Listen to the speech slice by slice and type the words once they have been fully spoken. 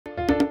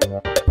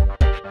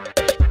Well,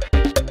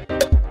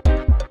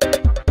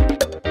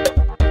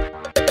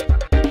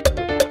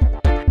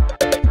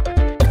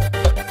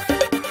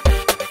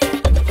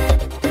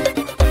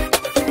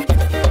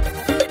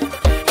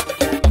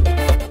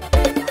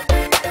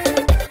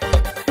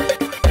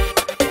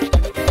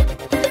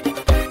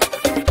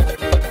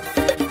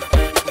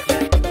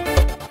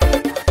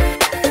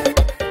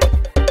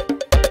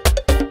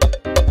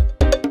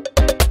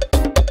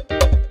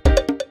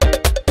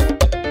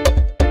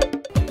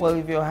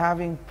 if you're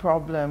having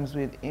problems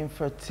with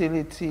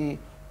infertility,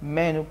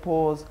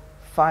 menopause,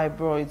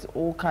 fibroids,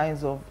 all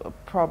kinds of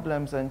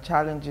problems and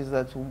challenges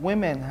that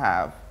women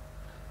have,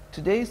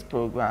 today's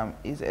program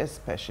is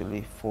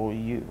especially for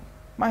you.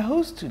 My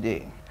host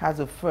today has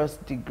a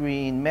first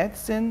degree in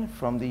medicine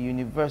from the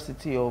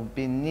University of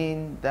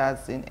Benin,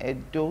 that's in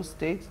Edo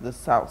State, the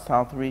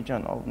south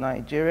region of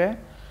Nigeria.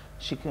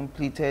 She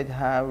completed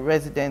her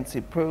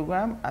residency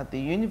program at the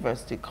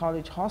University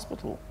College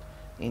Hospital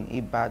in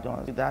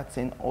Ibadan, that's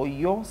in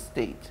Oyo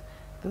State,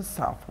 the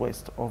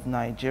southwest of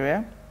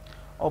Nigeria.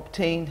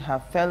 Obtained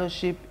her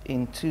fellowship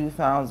in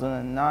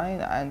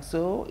 2009 and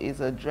so is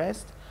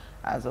addressed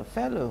as a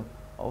fellow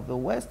of the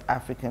West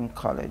African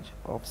College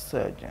of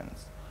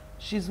Surgeons.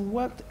 She's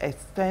worked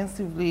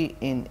extensively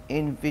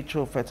in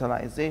vitro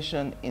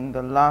fertilization in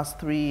the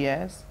last 3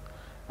 years,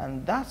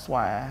 and that's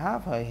why I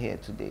have her here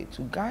today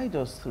to guide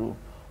us through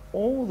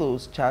all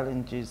those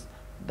challenges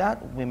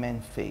that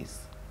women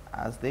face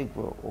as they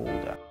grow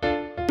older.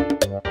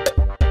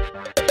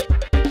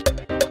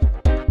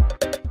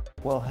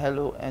 Well,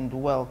 hello and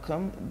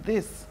welcome.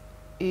 This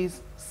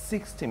is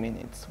 60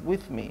 Minutes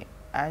with me,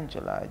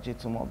 Angela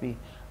Jitumobi,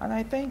 and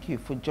I thank you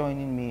for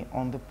joining me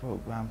on the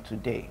program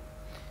today.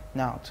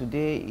 Now,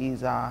 today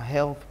is our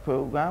health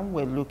program.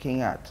 We're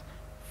looking at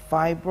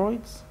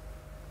fibroids,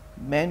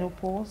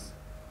 menopause,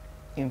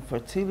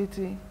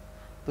 infertility,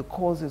 the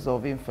causes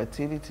of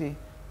infertility,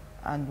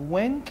 and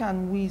when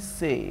can we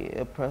say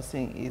a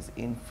person is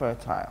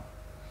infertile?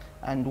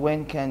 And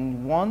when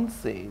can one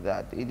say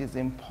that it is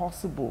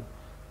impossible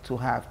to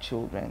have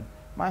children?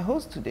 My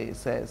host today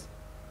says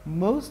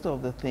most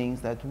of the things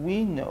that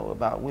we know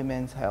about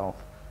women's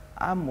health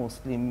are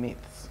mostly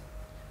myths.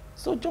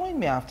 So join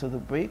me after the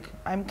break.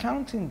 I'm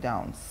counting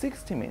down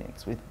 60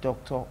 minutes with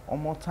Dr.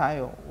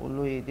 Omotayo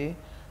Oloyede.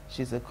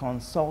 She's a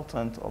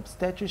consultant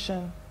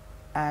obstetrician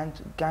and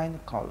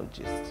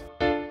gynecologist.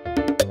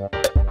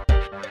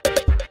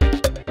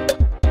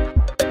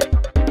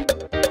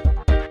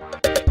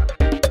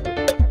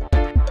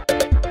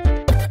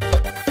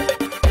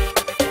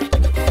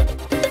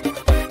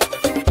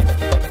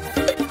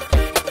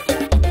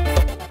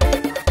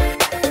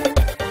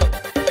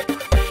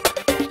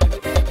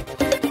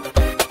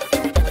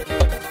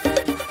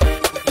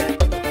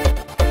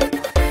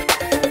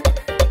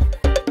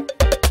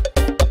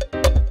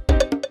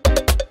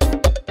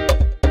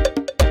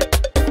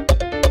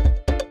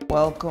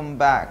 Welcome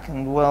back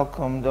and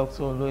welcome,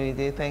 Dr.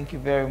 Oloyede. Thank you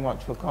very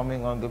much for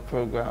coming on the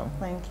program.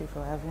 Thank you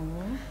for having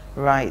me.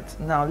 Right.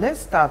 Now, let's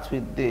start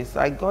with this.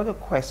 I got a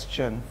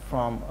question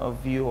from a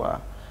viewer.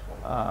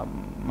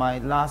 My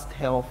last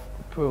health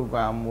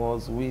program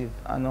was with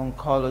an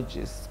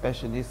oncologist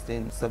specialist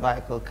in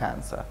cervical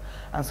cancer.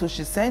 And so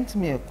she sent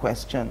me a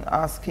question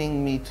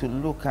asking me to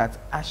look at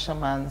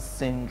Asherman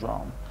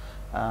syndrome.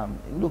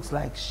 It looks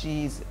like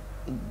she's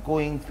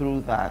going through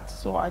that.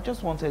 So I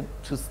just wanted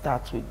to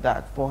start with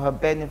that for her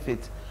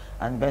benefit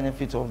and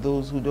benefit of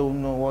those who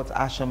don't know what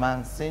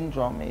Asherman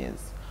syndrome is.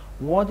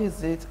 What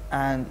is it,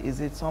 and is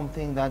it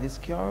something that is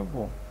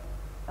curable?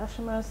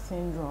 Asherman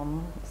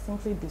syndrome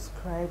simply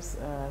describes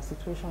a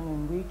situation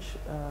in which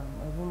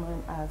a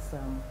woman has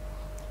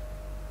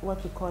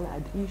what we call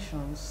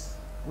adhesions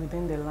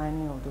within the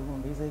lining of the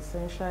womb. It's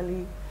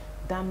essentially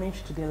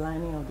damage to the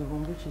lining of the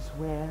womb, which is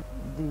where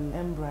the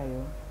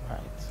embryo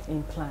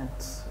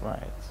implants.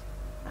 Right.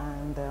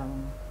 And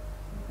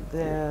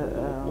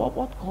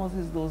what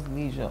causes those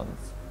lesions?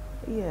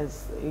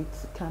 Yes, it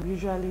can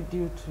usually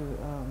due to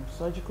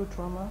surgical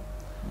trauma,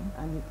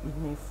 and it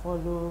may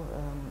follow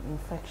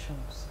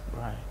infections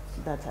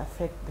that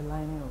affect the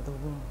lining of the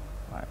womb.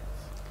 Right.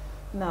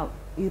 Now,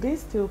 it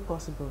is still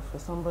possible for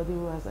somebody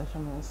who has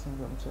Asherman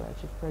syndrome to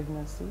achieve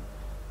pregnancy,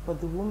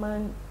 but the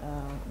woman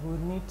will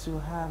need to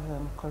have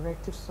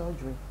corrective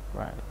surgery.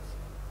 Right.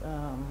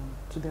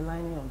 To the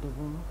lining of the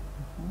womb,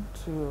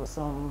 to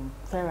some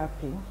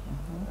therapy,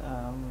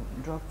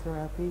 drug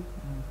therapy,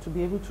 to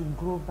be able to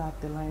grow back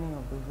the lining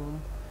of the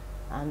womb,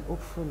 and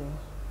hopefully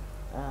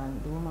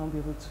the woman will be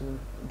able to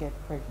get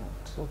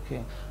pregnant.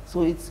 Okay,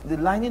 so it's the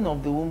lining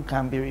of the womb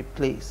can be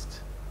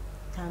replaced?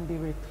 Can be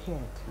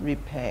repaired.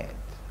 Repaired,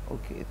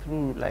 okay,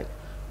 through like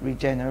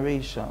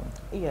regeneration.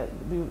 Yeah,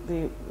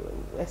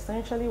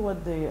 essentially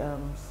what the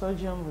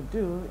surgeon would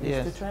do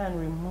is to try and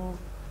remove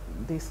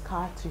the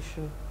scar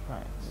tissue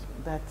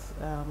that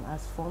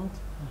has formed,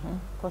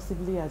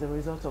 possibly as a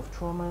result of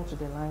trauma to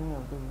the lining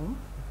of the womb,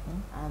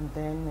 and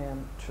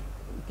then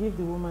give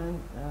the woman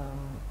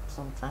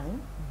some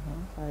time,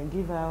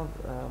 give her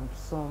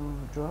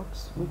some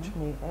drugs which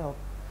may help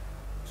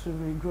to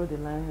regrow the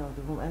lining of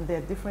the womb, and there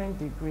are different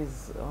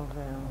degrees of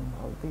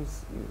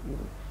this.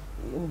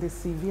 In the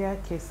severe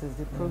cases,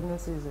 the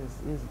prognosis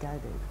is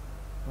guided.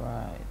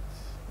 Right.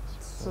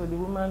 So the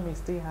woman may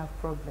still have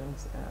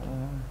problems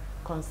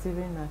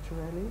conceiving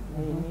naturally,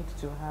 may need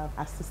to have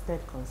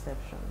assisted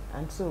conception.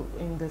 And so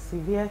in the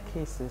severe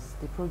cases,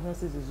 the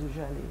prognosis is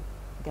usually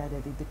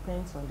guided. It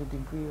depends on the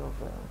degree of,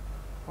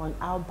 on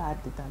how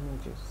bad the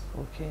damage is.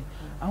 Okay.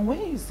 And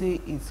when you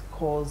say it's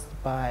caused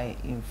by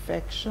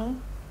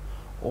infection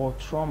or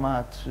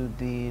trauma to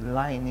the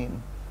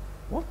lining,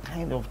 what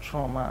kind of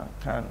trauma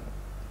can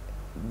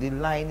the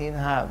lining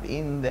have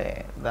in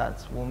there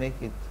that will make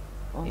it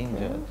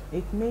injured?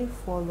 It may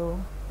follow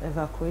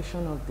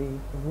evacuation of the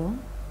womb,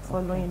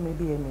 following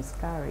maybe a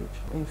miscarriage.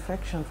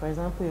 Infection, for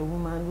example, a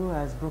woman who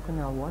has broken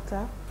her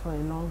water for a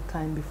long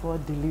time before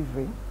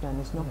delivery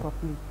and is not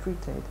properly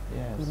treated,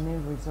 it may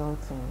result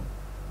in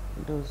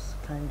those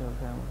kind of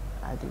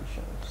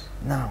additions.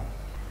 Now,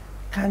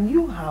 can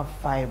you have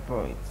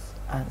fibroids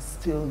and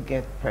still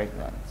get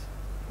pregnant?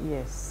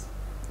 Yes,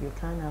 you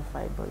can have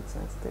fibroids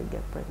and still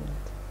get pregnant.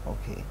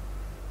 Okay.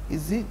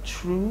 Is it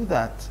true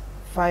that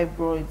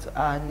fibroids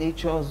are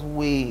nature's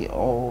way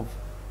of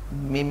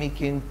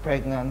mimicking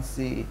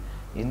pregnancy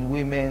in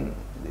women?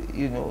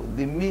 You know,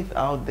 the myth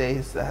out there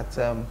is that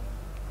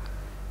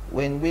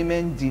when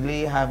women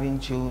delay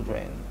having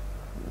children,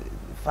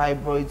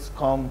 fibroids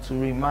come to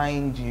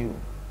remind you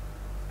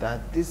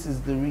that this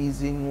is the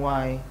reason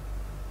why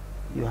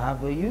you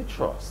have a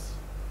uterus.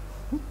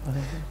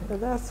 But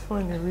that's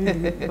funny,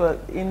 really. But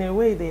in a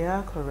way, they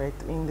are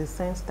correct in the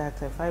sense that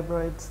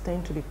fibroids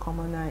tend to be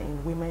commoner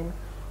in women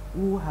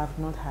who have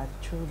not had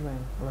children.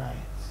 Right.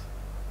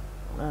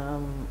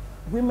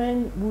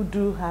 Women who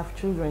do have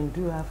children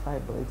do have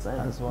fibroids,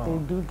 and as well, they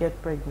do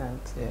get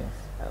pregnant. Yes.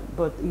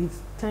 But it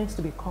tends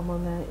to be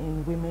commoner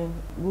in women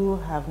who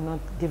have not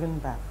given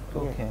birth.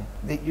 Okay.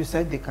 You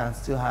said they can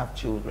still have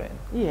children.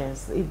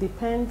 Yes, it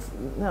depends.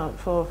 Now,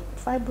 for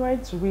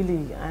fibroids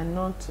really are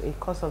not a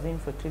cause of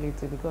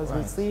infertility, because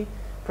we see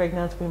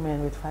pregnant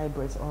women with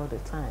fibroids all the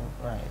time.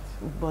 Right.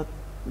 But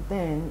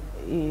then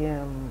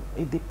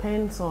it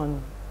depends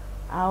on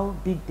how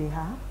big they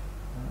are.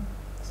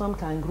 Some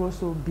can grow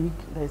so big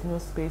there's no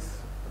space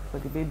for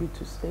the baby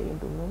to stay in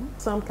the womb.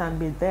 Some can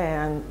be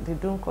there and they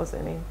don't cause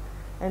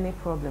any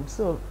problem.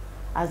 So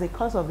as a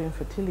cause of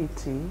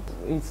infertility,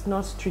 it's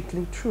not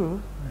strictly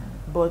true,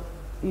 but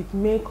it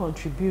may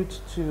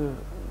contribute to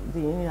the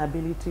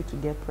inability to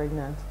get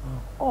pregnant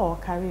or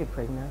carry a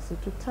pregnancy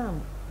to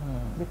term,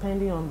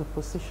 depending on the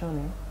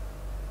positioning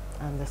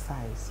and the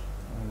size.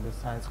 And the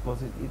size,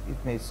 because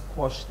it may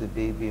squash the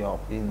baby up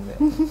in there.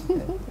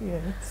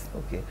 Yes.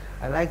 Okay.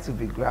 I like to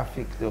be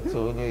graphic, Dr.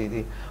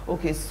 Oloyede.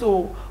 Okay,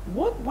 so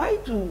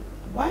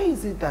why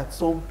is it that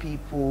some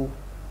people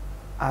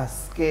are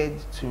scared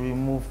to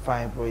remove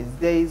fibroids?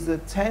 There is a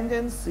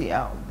tendency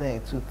out there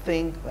to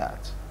think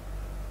that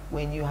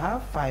when you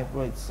have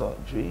fibroid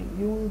surgery,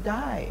 you will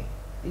die.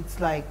 It's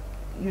like,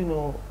 you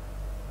know,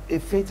 a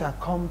fait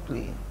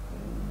accompli.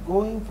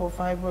 Going for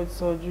fibroid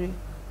surgery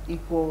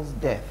equals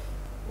death.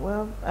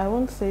 Well, I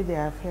won't say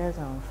the affairs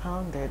are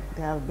unfounded.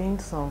 There have been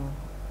some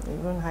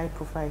even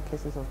high-profile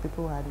cases of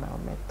people who had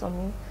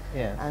myomectomy.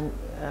 Yes. And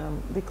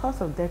the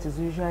cause of death is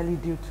usually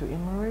due to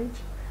hemorrhage,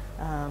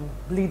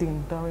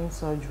 bleeding during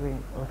surgery.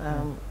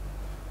 Okay.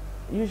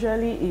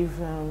 Usually, if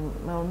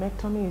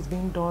myomectomy is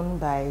being done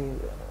by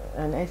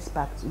an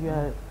expert, you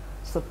are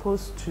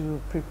supposed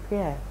to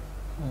prepare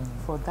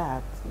for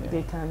that.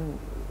 They can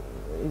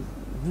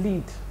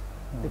bleed.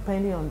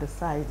 Depending on the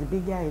size, the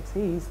bigger it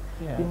is,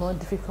 the more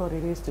difficult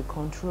it is to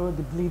control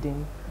the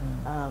bleeding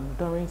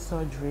during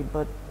surgery.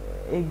 But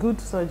a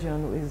good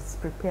surgeon is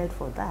prepared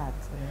for that.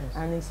 Yes.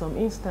 And in some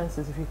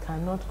instances, if you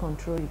cannot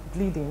control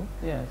bleeding,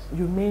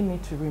 you may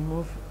need to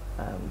remove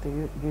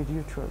the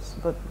uterus.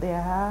 But there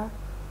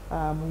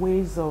are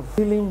ways of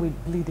dealing with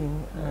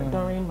bleeding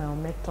during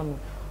myomectomy.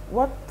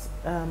 What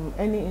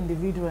any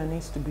individual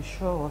needs to be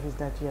sure of is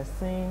that you are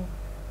seeing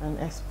an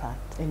expert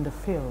in the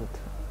field.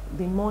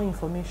 The more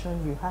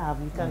information you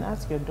have, you can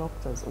ask your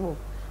doctors,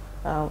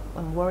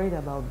 I'm worried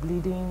about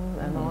bleeding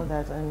and all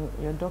that, and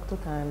your doctor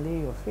can allay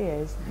your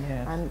fears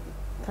and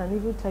can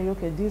even tell you,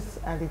 okay, these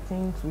are the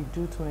things we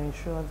do to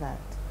ensure that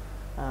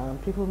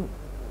people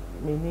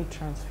may need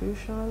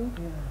transfusion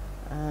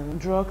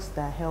and drugs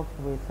that help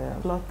with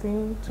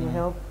clotting to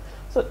help.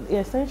 So the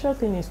essential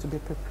thing is to be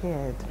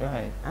prepared.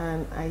 Right.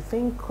 And I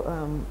think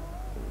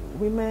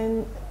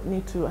women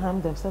need to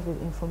arm themselves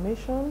with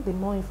information. The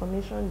more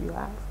information you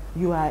have,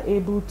 you are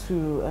able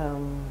to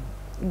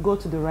go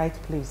to the right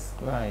place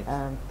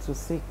to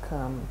seek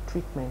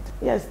treatment.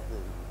 Yes,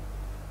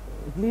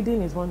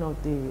 bleeding is one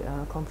of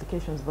the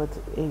complications, but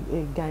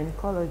a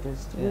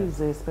gynecologist who is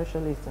a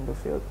specialist in the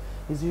field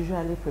is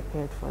usually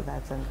prepared for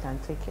that and can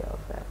take care of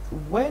that.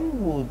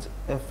 When would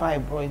a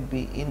fibroid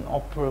be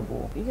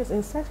inoperable? Yes,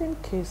 in certain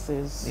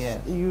cases,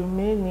 you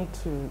may need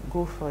to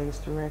go for a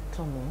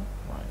hysterectomy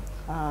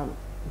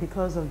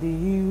because of the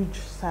huge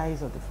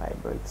size of the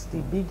fibroids.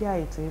 The bigger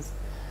it is,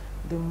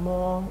 the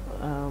more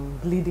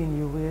bleeding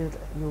you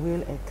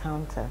will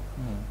encounter.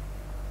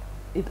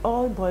 It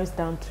all boils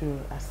down to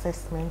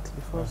assessment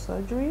before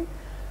surgery.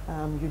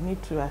 You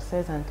need to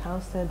assess and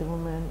counsel the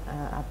woman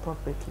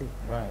appropriately.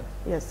 Right.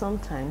 Yes,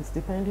 sometimes,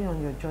 depending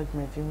on your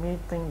judgment, you may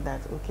think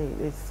that, okay,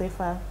 it's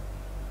safer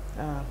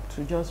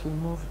to just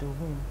remove the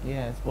womb.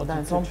 Yes, but than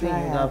it's to something you try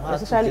have out,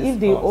 had especially to if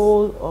the discuss.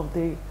 whole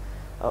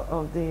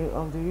of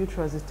the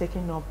uterus is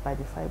taken up by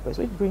the fibroids,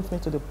 which brings me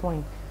to the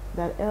point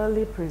that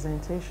early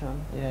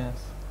presentation, Yes.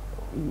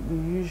 you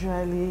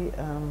usually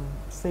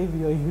save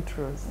your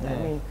uterus. Yes.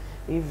 I mean,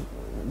 if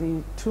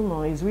the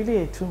tumor is really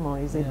a tumor,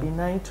 is a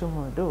benign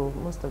tumor, though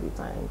most of the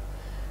time,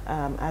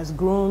 has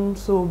grown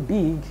so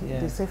big,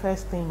 the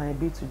safest thing might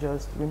be to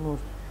just remove,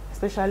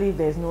 especially if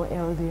there's no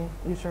LD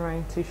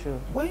uterine tissue.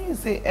 When you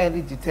say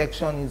early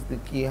detection is the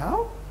key,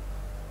 how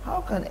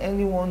can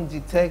anyone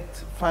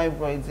detect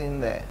fibroids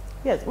in there?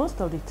 Yes, most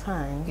of the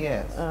time,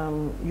 Yes.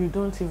 you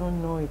don't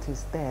even know it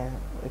is there,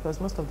 because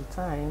most of the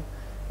time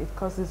it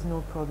causes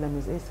no problem,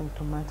 it's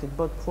asymptomatic.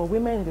 But for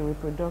women in the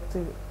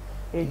reproductive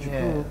age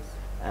group,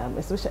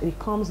 especially, it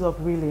comes up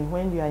really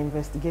when you are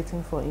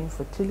investigating for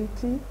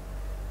infertility.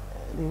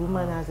 The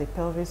woman has a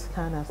pelvic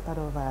scan as part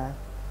of her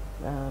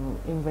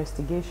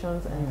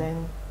investigations, and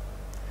then,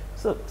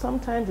 so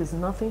sometimes it's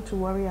nothing to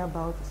worry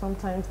about.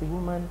 Sometimes the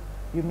woman,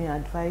 you may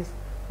advise,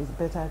 it's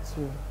better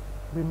to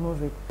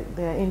remove it.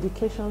 There are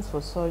indications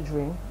for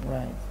surgery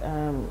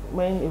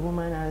when a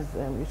woman has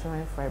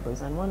uterine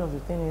fibroids, and one of the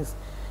things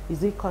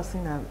is it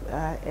causing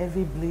a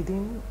heavy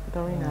bleeding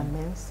during her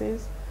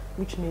menses,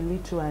 which may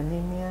lead to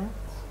anemia,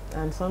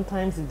 and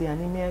sometimes if the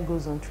anemia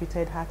goes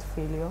untreated, heart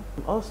failure.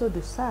 Also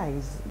the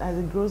size, as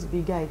it grows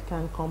bigger, it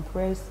can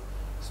compress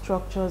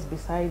structures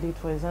beside it.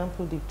 For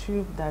example, the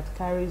tube that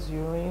carries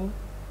urine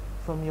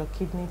from your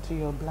kidney to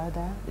your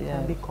bladder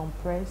can be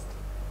compressed,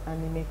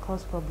 and it may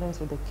cause problems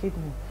with the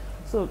kidney.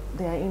 So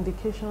there are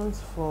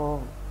indications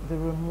for the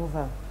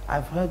removal.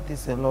 I've heard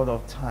this a lot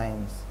of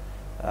times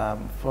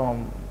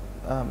from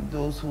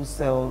those who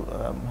sell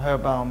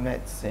herbal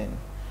medicine.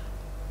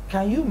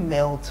 Can you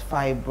melt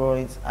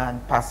fibroids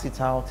and pass it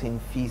out in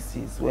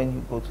feces when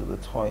you go to the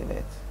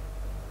toilet?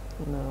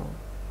 No.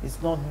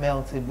 It's not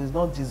meltable, it's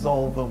not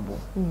dissolvable.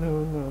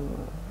 No.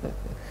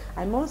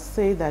 I must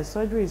say that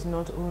surgery is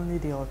not only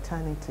the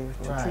alternative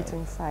to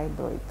treating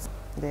fibroids.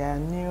 There are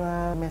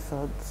newer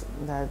methods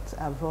that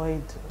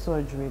avoid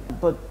surgery,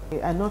 but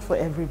are not for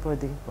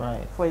everybody.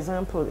 Right. For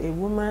example, a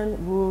woman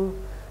who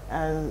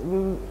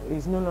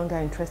is no longer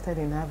interested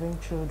in having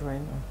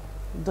children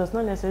does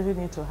not necessarily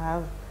need to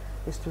have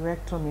a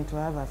hysterectomy to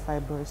have her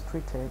fibroids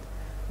treated.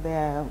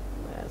 There are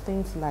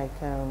things like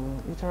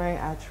uterine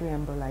artery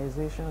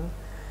embolization,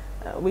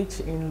 which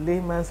in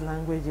layman's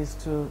language is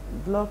to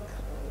block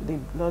the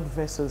blood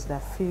vessels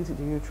that feed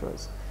the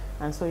uterus.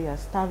 And so you are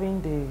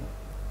starving the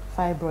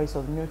fibroids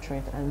of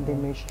nutrient, and they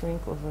may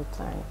shrink over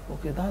time.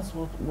 Okay, that's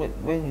what,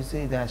 when you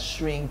say they're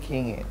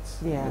shrinking it.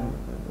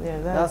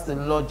 That's the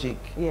logic.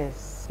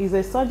 Yes. It's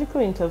a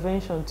surgical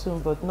intervention too,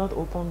 but not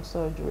open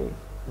surgery.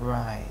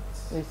 Right.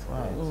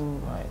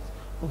 Right.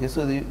 Okay,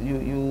 so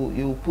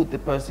you put the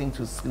person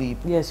to sleep.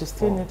 Yes, you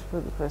still need to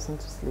put the person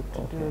to sleep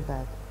to do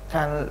that.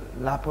 Can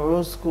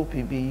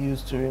laparoscopy be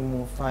used to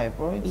remove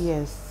fibroids?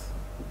 Yes.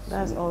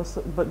 That's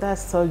also, but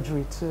that's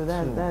surgery too.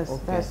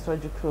 That's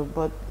surgical.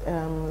 But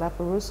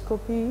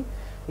laparoscopy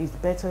is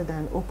better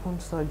than open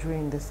surgery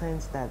in the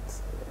sense that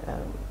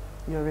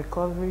your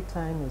recovery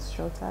time is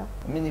shorter.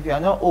 I mean, if you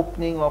are not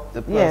opening up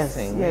the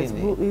person, yes,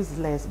 really. is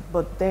less.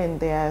 But then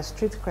there are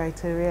strict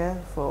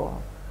criteria for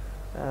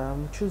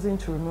choosing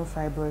to remove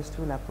fibroids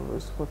through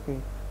laparoscopy.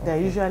 They're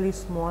usually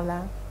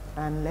smaller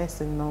and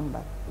less in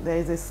number. There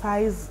is a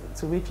size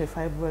to which a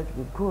fibroid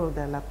will grow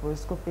that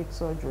laparoscopic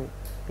surgery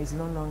is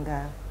no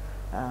longer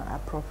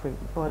appropriate,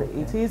 but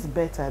it is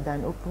better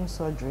than open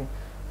surgery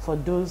for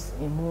those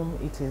in whom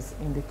it is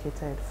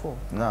indicated for.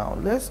 Now,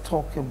 let's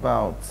talk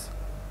about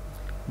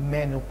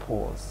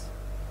menopause.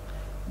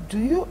 Do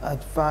you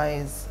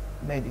advise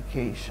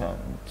medication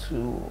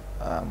to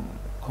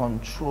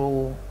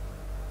control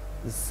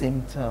the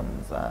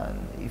symptoms and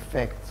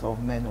effects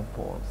of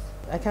menopause?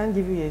 I can't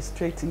give you a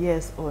straight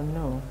yes or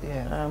no.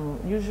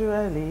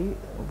 Usually,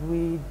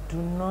 we do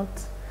not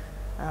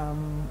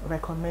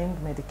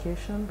recommend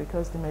medication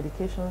because the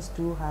medications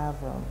do have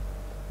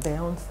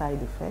their own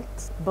side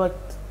effects. But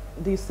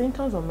the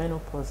symptoms of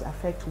menopause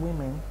affect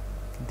women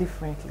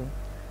differently.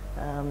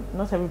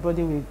 Not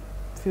everybody will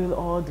feel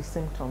all the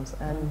symptoms,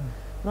 and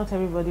not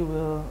everybody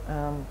will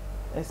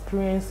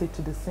experience it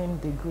to the same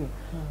degree.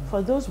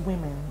 For those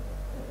women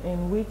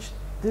in which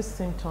these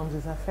symptoms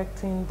is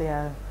affecting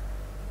their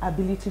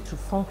ability to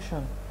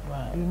function,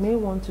 you may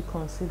want to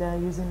consider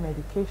using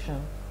medication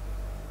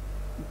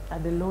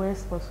at the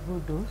lowest possible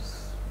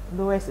dose,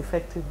 lowest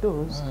effective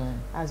dose,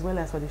 as well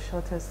as for the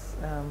shortest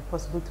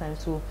possible time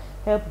to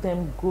help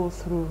them go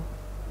through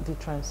the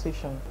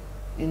transition.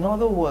 In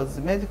other words,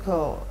 the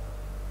medical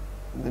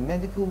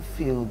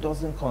field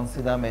doesn't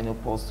consider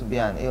menopause to be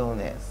an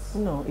illness.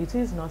 No, it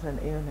is not an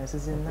illness.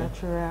 It's a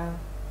natural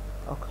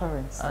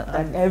occurrence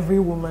that every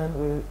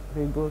woman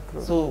will go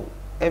through. So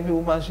every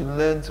woman should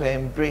learn to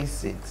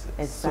embrace it,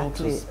 exactly. so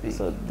to speak.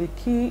 So the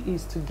key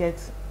is to get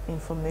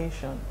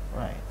information,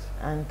 right,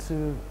 and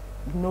to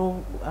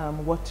know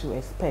what to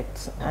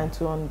expect, and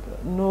to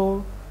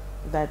know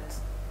that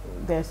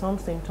there are some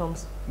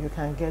symptoms you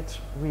can get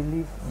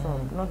relief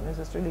from, not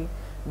necessarily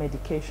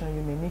medication.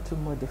 You may need to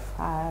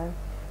modify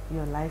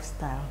your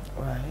lifestyle.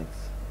 Right.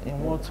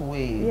 In what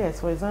way? Yes,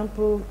 for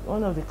example,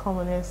 one of the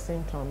commonest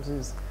symptoms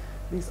is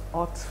these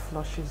hot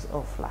flushes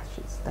or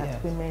flashes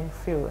that women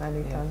feel, and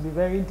it can be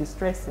very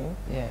distressing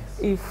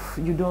if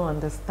you don't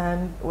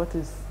understand what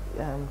is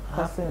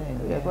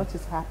happening. What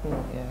is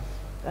happening.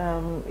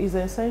 Is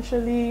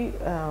essentially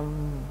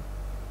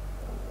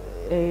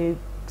a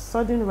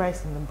sudden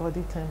rise in the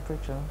body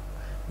temperature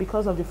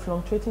because of the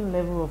fluctuating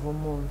level of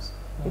hormones.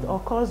 It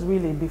occurs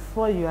really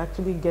before you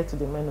actually get to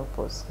the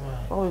menopause,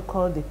 what we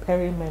call the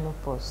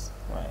perimenopause.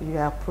 You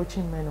are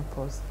approaching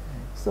menopause.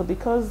 So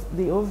because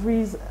the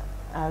ovaries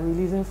are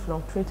releasing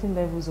fluctuating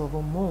levels of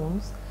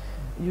hormones,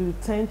 you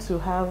tend to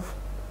have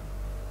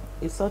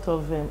a sort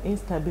of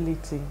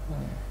instability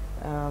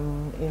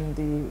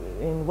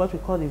in what we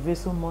call the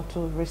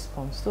vasomotor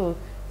response. So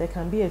there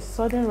can be a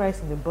sudden rise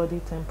in the body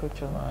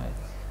temperature,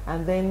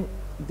 and then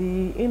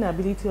the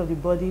inability of the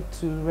body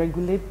to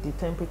regulate the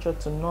temperature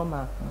to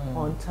normal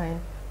on time.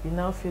 You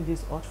now feel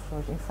this hot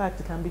flush. In fact,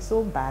 it can be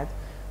so bad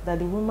that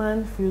the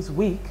woman feels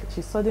weak.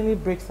 She suddenly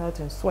breaks out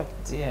in sweat.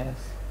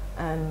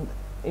 And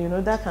you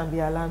know, that can be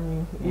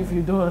alarming if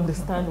you don't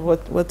understand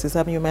what is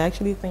happening. You may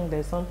actually think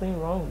there's something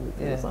wrong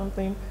with you,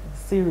 something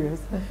serious.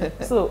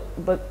 So,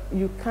 but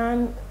you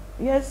can,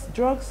 yes,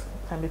 drugs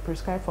can be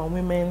prescribed for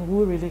women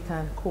who really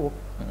can't cope.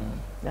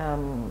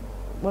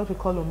 What we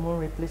call hormone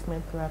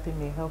replacement therapy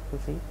may help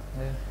with it.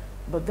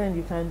 But then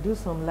you can do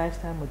some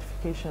lifestyle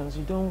modifications.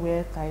 You don't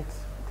wear tight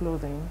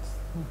clothing.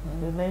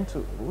 You learn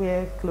to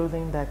wear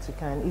clothing that you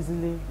can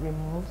easily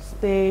remove.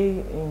 Stay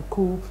in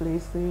cool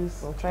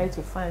places, or try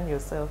to find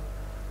yourself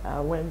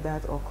when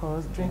that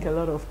occurs. Drink a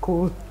lot of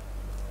cold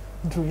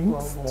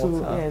drinks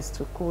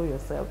to cool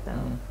yourself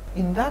down.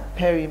 In that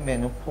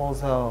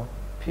perimenopausal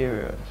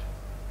period,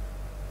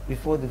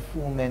 before the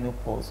full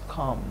menopause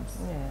comes,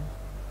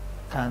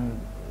 can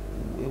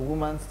a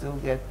woman still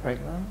get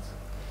pregnant?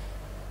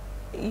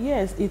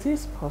 Yes, it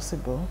is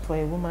possible for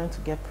a woman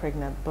to get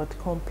pregnant, but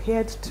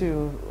compared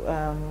to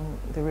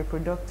the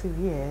reproductive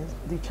years,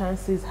 the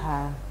chances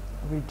are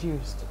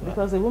reduced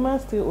because a woman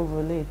still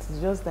ovulates. It's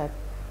just that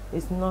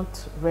it's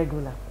not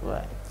regular.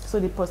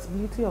 So the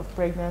possibility of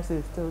pregnancy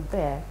is still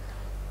there.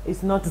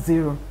 It's not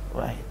zero.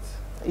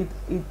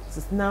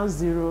 It's now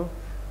zero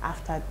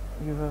after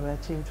you've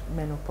achieved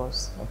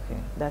menopause.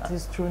 That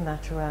is through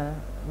natural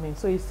means.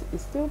 So it's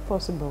still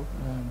possible,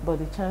 but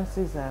the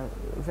chances are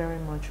very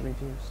much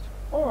reduced.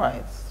 All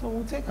right, so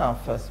we'll take our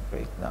first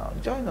break now.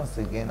 Join us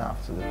again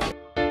after the break.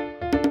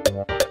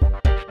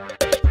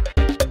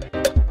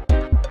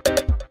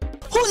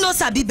 Who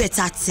knows abi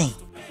better thing?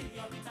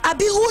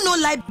 Abi who no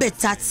like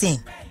better thing?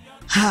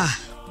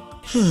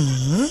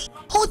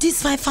 All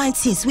these fine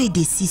things wey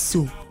dey see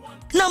so.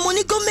 Na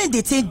money government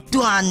dey take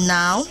do am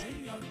now.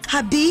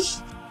 Abi,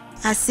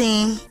 as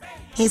in,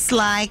 it's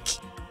like,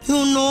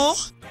 you know,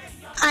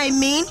 I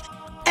mean,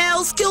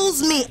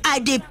 excuse me, I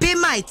dey pay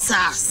my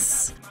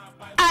tax.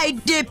 I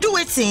dey do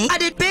wetin? I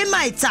dey pay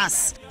my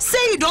tax. Say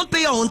you don't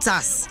pay your own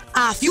tax.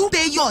 Have you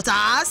pay your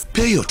tax?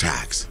 Pay your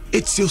tax.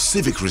 It's your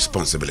civic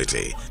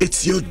responsibility.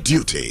 It's your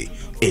duty.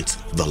 It's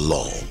the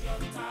law.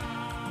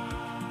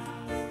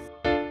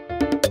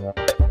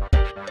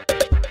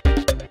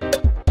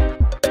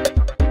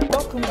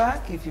 Welcome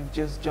back. If you've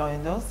just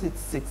joined us, it's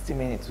 60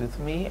 Minutes with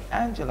me,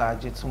 Angela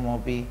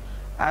Ajitumobi.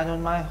 And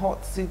on my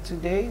hot seat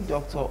today,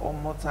 Dr.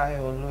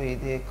 Omotayo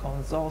Oloyede,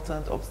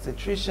 consultant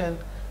obstetrician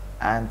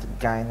and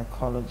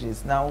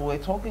gynecologist. Now, we're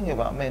talking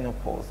about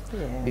menopause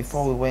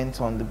before we went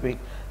on the break.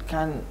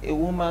 Can a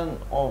woman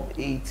of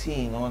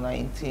 18 or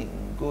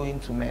 19 go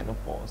into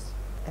menopause?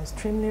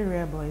 Extremely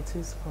rare, but it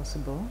is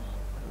possible.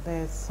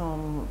 There's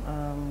some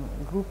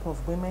group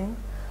of women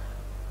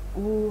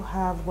who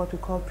have what we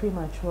call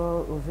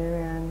premature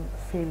ovarian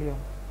failure.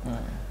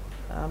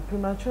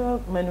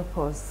 Premature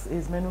menopause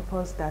is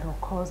menopause that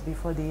occurs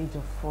before the age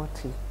of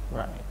 40.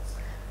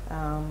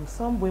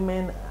 Some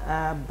women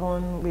are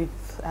born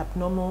with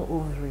abnormal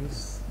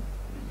ovaries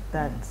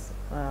that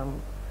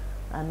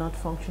are not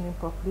functioning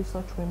properly.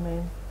 Such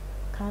women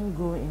can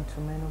go into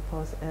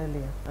menopause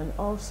earlier. And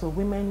also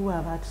women who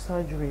have had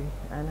surgery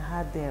and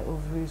had their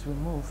ovaries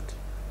removed,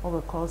 what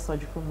we call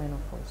surgical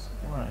menopause,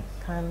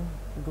 can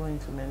go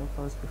into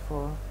menopause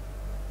before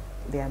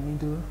their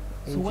middle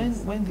ages. So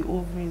when the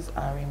ovaries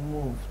are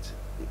removed,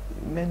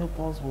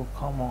 menopause will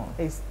come on?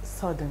 It's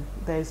sudden.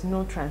 There is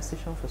no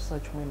transition for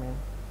such women.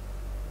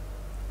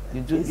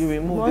 You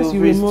remove the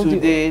ovaries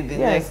today, the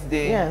next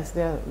day? Yes,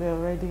 they're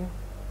already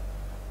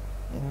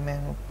in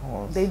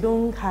menopause. They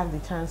don't have the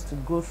chance to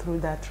go through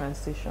that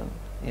transition.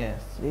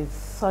 It's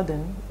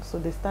sudden, so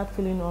they start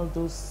feeling all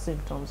those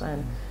symptoms.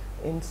 And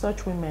in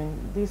such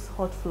women, these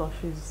hot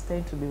flushes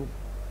tend to be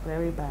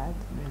very bad,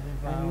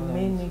 and you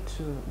may need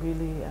to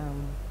really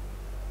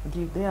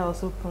give. They are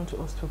also prone to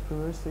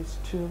osteoporosis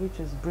too, which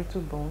is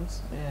brittle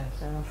bones,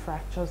 Yes.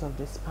 Fractures of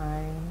the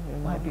spine.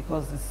 Why?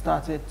 Because it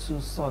started too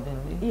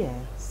suddenly?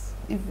 Yes.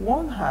 If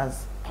one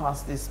has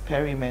passed this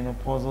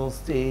perimenopausal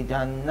stage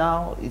and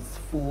now it's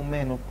full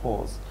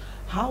menopause,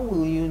 how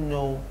will you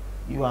know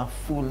you are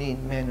fully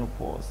in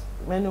menopause?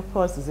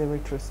 Menopause is a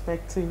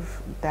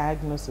retrospective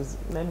diagnosis.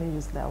 Let me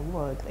use that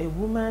word. A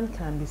woman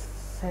can be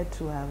said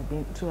to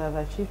have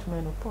achieved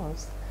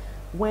menopause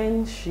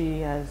when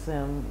she has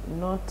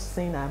not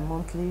seen her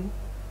monthly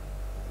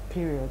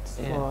periods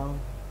for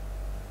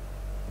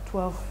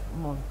 12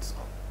 months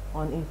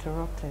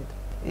uninterrupted.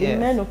 Yes. The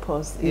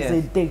menopause is Yes.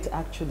 a date,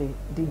 actually.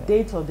 The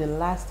date of the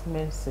last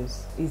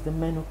menses is the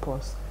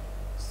menopause.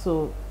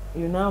 So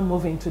you now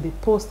move into the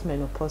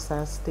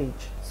postmenopausal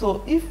stage.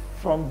 So if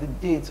from the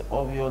date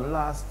of your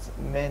last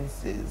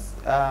menses,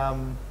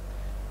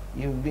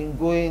 you've been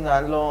going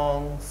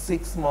along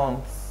 6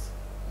 months,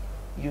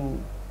 you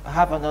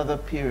have another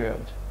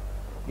period,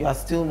 you are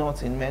still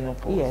not in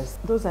menopause? Yes,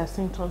 those are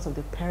symptoms of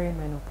the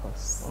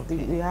perimenopause. Okay.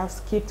 You have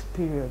skipped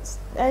periods.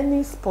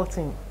 Any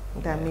spotting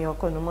that Yeah. may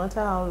occur, no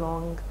matter how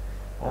long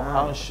Or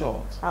how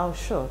short? how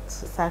short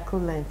cycle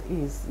length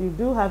is, you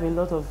do have a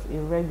lot of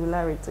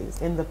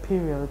irregularities in the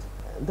period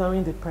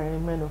during the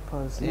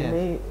perimenopause. Yes. You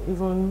may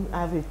even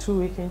have a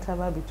 2-week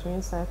interval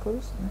between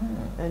cycles,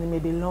 and it may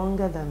be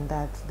longer than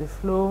that. The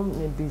flow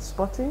may be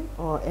spotting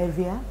or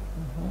heavier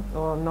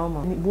or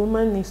normal. The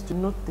woman needs to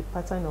note the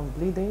pattern of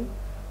bleeding,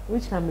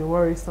 which can be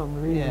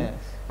worrisome, really, Yes.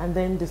 and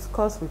then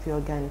discuss with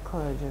your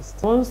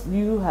gynecologist. Once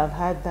you have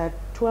had that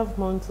 12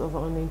 months of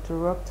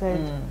uninterrupted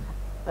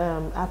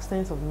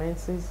absence of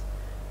menses,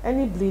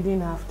 any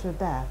bleeding after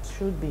that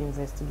should be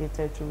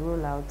investigated to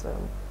rule out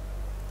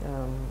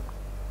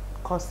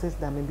causes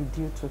that may be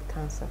due to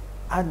cancer.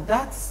 At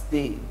that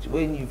stage,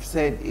 when you've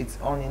said it's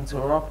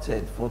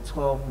uninterrupted for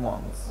 12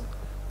 months,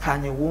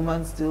 can a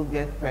woman still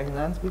get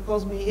pregnant?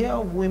 Because we hear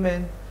of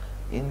women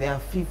in their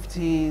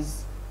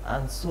 50s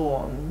and so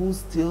on who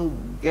still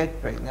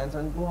get pregnant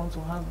and go on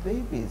to have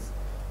babies.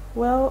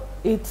 Well,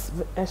 it's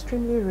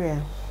extremely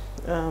rare.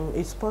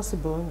 It's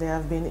possible. There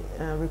have been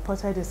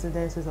reported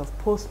incidences of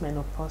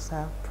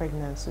postmenopausal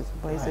pregnancies,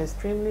 but it's Right.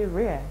 extremely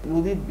rare.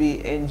 Would it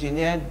be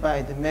engineered by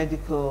a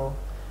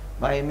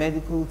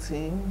medical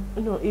team?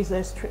 No, it's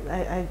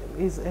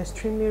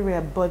extremely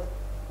rare, but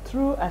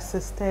through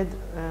assisted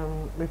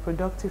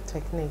reproductive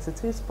techniques,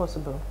 it is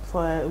possible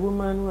for a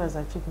woman who has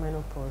achieved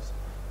menopause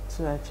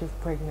to achieve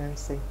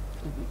pregnancy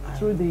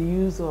through the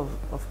use of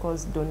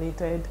course,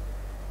 donated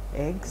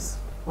eggs.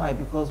 Why?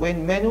 Because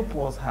when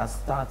menopause has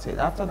started,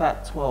 after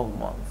that 12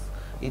 months,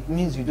 it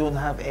means you don't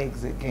have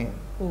eggs again.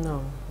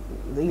 No,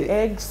 the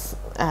eggs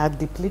are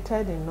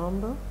depleted in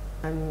number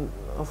and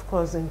of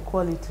course in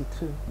quality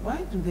too.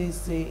 Why do they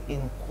say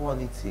in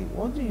quality?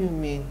 What do you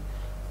mean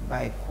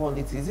by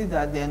quality? Is it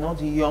that they're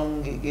not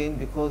young again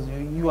because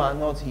you are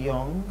not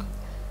young?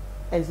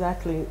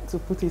 Exactly, to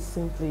put it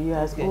simply, you're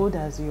as Okay. old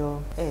as your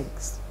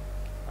eggs.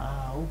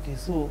 Ah, okay,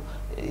 so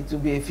it will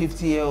be a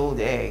 50-year-old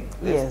egg.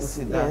 Let's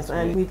put it that way.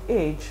 And with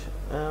age,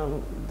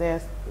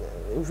 there's,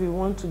 if we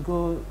want to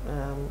go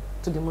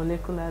to the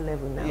molecular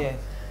level now, Yes.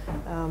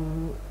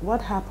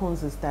 what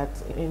happens is that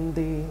in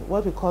the,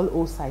 what we call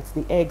oocytes,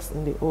 the eggs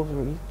in the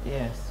ovary,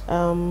 Yes.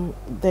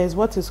 there's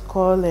what is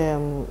called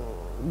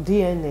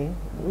DNA,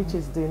 which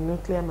is the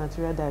nuclear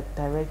material that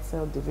directs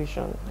cell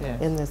division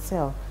Yes. in the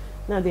cell.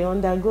 Now they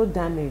undergo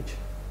damage.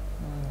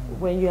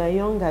 When you are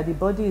younger, the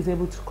body is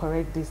able to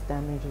correct these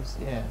damages.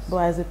 Yes. But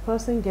as a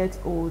person gets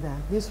older,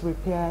 this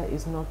repair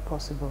is not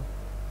possible.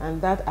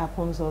 And that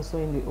happens also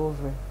in the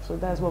ovary. So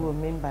that's what we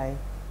mean by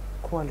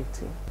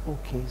quality.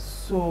 Okay,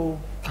 so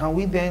can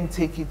we then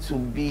take it to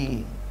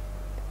be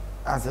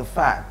as a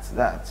fact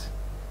that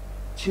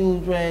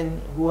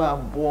children who are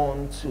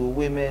born to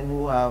women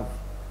who have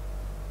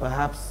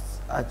perhaps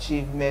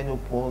achieved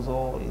menopause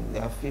or in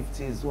their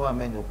 50s who are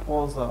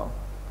menopausal,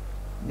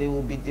 they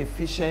will be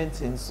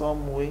deficient in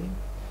some way?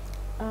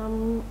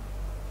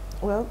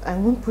 Well, I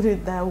won't put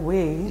it that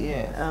way.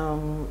 Yes.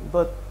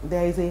 But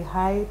there is a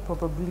high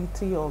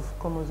probability of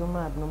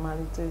chromosomal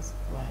abnormalities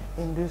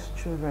Right. in these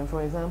children.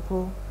 For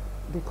example,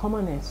 the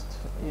commonest,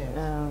 Yes.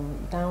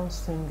 Down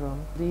syndrome.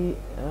 The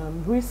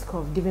risk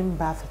of giving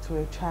birth to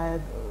a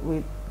child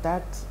with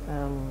that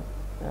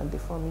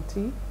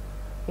deformity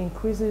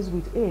increases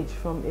with age.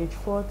 From age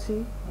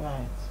 40,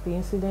 Right. the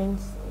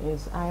incidence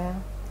is higher.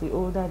 The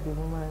older the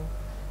woman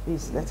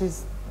is, that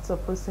is,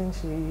 supposing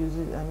she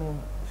uses,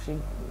 she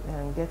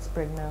gets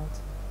pregnant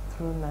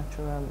through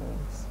natural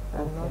means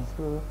and not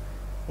through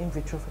in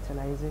vitro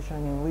fertilization,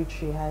 in which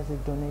she has a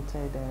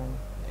donated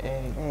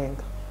egg.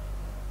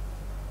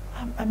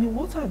 I mean,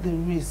 what are the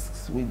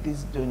risks with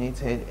this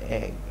donated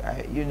egg?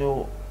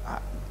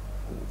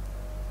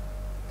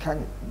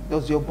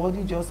 Does your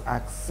body just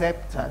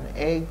accept an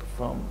egg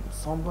from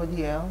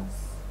somebody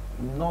else,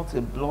 not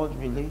a blood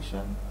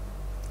relation?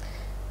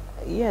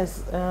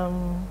 Yes,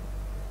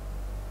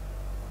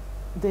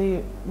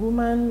 the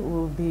woman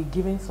will be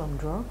given some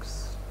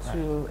drugs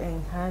to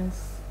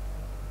enhance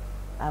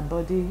our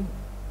body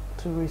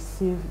to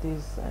receive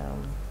this.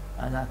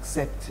 And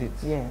accept it.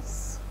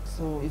 Yes.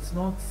 So it's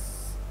not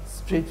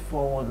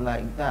straightforward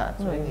like that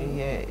No, when you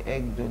hear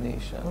egg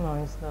donation. No,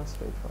 it's not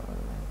straightforward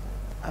like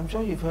that. I'm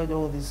sure you've heard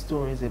all these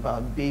stories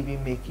about baby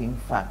making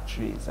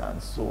factories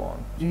and so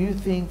on. Do you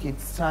think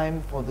it's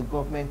time for the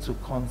government to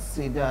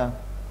consider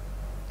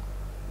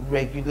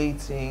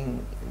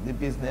regulating the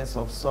business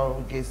of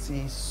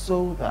surrogacy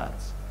so that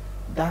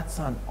that's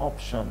an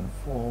option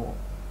for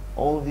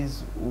all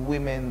these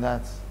women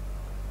that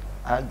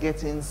are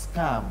getting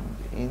scammed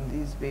in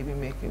these baby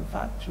making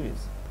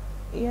factories?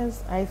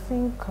 Yes, I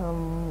think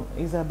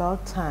it's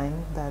about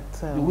time that...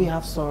 Do we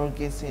have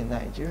surrogacy in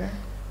Nigeria?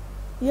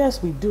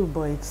 Yes, we do,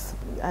 but it's,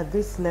 at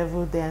this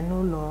level there are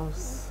no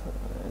laws,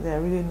 there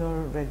are really no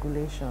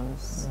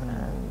regulations,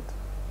 and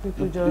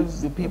people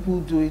do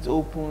people do it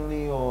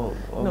openly or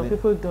no,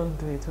 people don't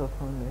do it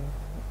openly.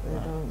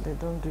 They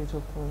don't do it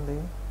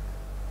openly.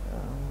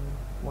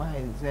 Why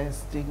is there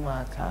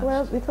stigma attached?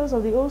 Well, because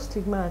of the old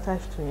stigma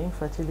attached to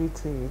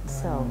infertility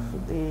itself.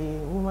 The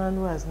woman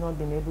who has not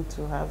been able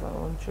to have her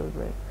own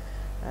children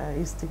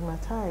is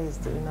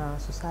stigmatized in our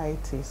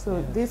society.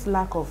 So this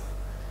lack of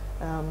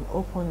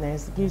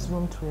openness gives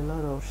room to a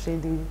lot of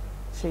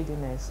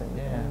shadiness in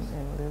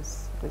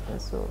this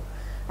business. So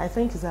I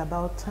think it's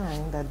about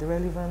time that the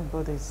relevant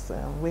bodies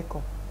wake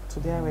up to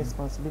their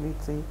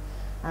responsibility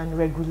and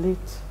regulate,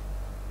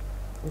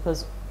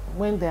 because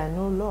when there are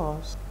no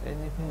laws,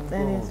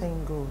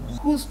 anything goes.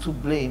 Who's to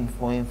blame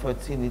for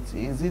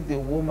infertility? Is it the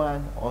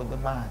woman or the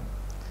man?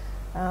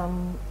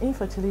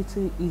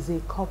 Infertility is a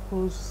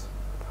couple's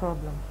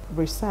problem.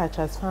 Research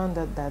has found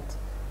that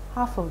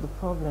half of the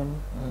problem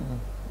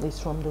is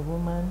from the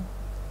woman,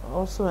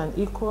 also an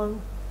equal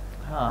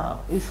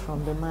is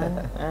from the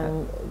man,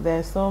 and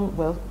there's some,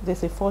 well,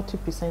 there's a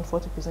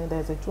 40%,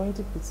 there's a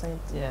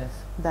 20%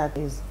 that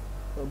is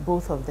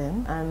both of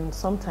them, and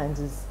sometimes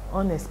it's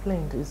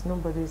unexplained, it's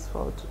nobody's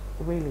fault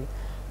really.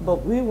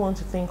 But we want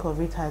to think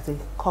of it as a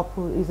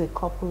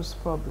couple's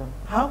problem.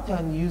 How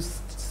can you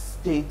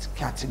state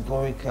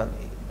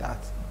categorically that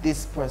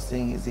this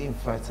person is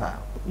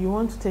infertile? You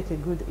want to take a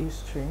good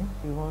history,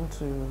 you want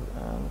to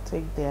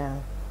take their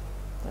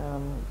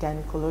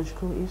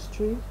gynecological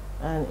history,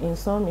 and in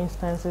some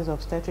instances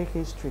obstetric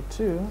history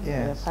too,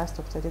 their past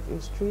obstetric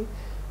history,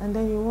 and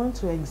then you want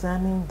to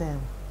examine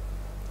them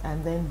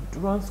and then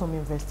run some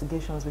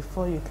investigations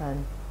before you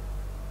can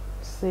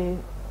say,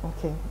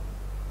 okay,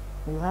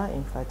 you are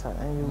infertile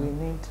and you will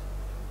need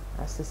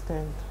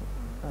assisted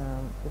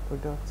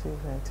reproductive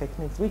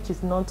techniques, which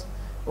is not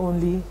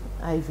only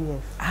IVF.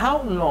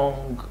 How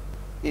long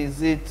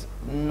is it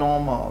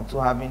normal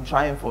to have been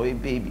trying for a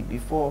baby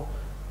before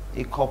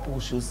a couple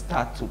should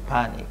start to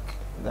panic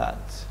that,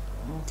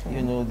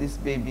 you know, this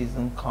baby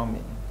isn't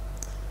coming?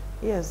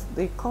 Yes,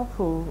 the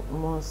couple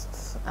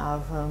must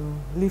have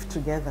lived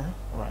together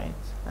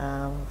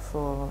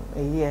for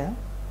a year,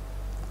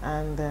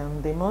 and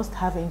they must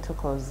have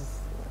intercourse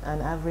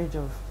an average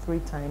of 3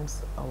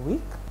 times a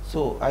week.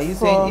 So are you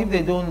saying if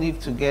they don't live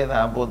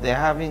together but they're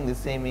having the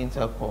same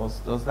intercourse,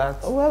 does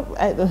that... Well,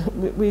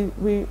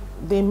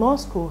 they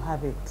must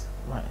cohabit.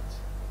 Right.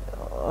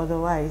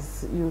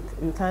 Otherwise, you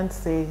can't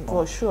say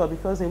for sure,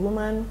 because a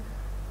woman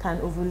can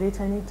ovulate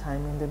any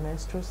time in the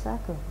menstrual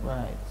cycle.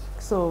 Right.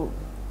 So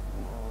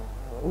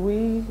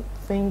we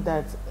think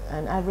that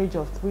an average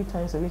of 3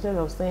 times a week, instead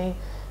of saying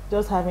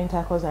just have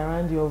intercourse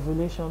around the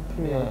ovulation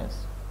period,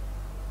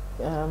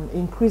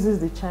 increases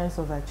the chance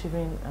of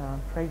achieving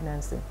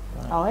pregnancy.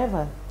 Right.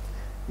 However,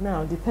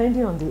 now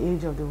depending on the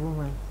age of the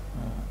woman,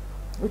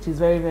 which is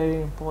very,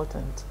 very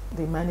important,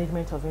 the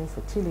management of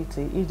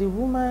infertility, if the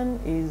woman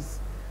is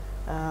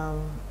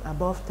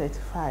above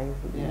 35,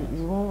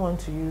 you won't want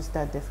to use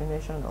that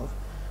definition of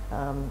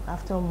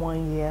after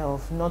 1 year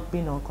of not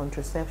being on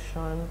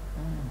contraception,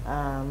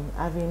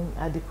 having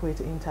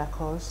adequate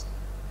intercourse,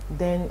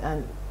 then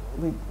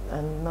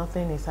and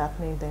nothing is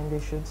happening, then they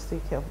should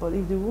seek help. But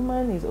if the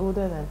woman is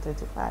older than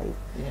 35,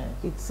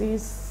 it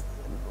is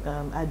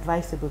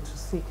advisable to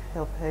seek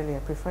help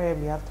earlier,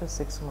 preferably after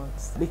 6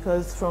 months,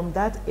 because from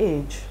that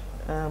age,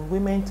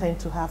 women tend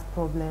to have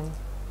problems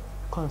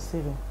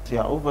conceiving. So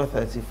you're over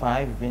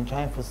 35, you've been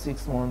trying for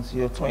 6 months,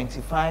 you're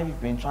 25,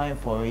 you've been trying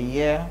for a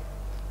year,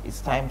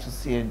 it's time to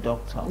see a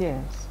doctor.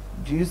 Yes.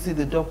 Do you see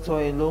the doctor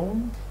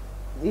alone?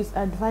 It's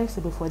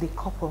advisable for the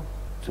couple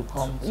to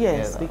come together.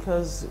 Yes,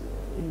 because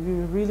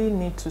you really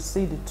need to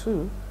see the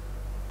two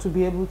to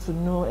be able to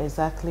know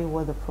exactly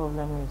what the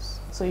problem is.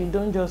 So you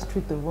don't just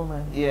treat the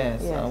woman.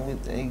 Yes,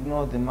 and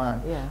ignore the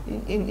man. Yeah.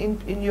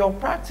 In your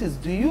practice,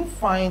 do you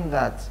find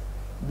that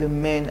the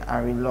men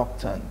are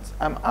reluctant?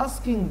 I'm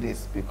asking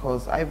this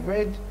because I've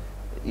read,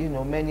 you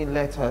know, many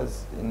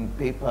letters in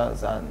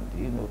papers and,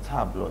 you know,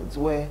 tabloids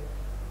where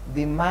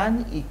the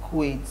man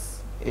equates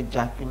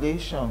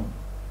ejaculation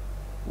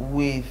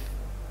with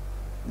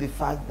the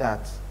fact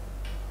that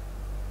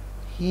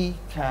he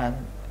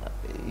can,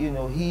 you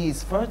know, he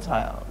is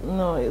fertile.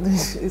 No,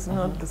 it's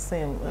not the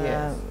same.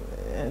 Yes.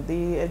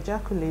 The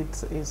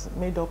ejaculate is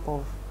made up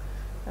of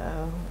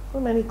so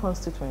many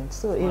constituents.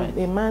 So Right.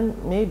 a man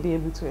may be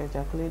able to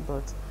ejaculate,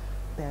 but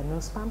there are no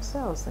sperm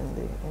cells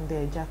in the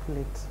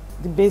ejaculate.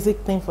 The basic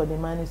thing for the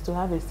man is to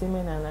have a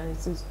semen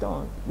analysis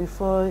done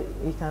before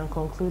he can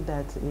conclude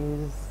that he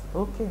is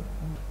okay.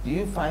 Do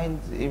you find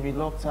a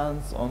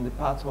reluctance on the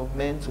part of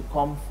men to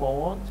come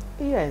forward?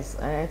 Yes,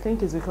 and I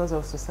think it's because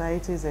of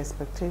society's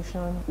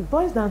expectation. It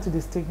boils down to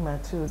the stigma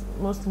too.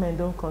 Most men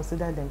don't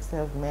consider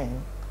themselves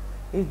men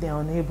if they're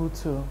unable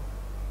to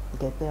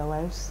get their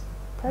wives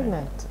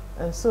pregnant.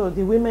 And so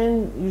the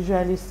women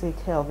usually seek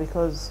help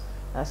because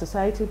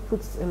society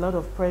puts a lot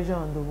of pressure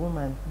on the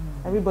woman.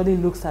 Everybody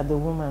looks at the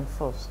woman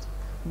first.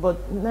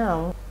 But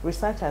now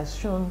research has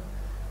shown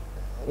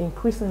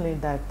increasingly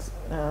that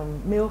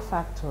male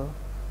factor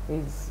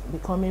is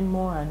becoming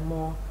more and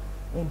more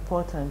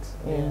important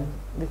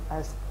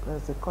as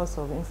the cause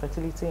of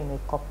infertility in a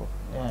couple.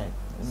 Right.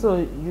 So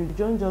you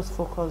don't just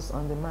focus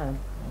on the man.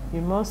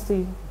 You must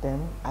see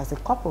them as a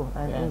couple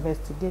and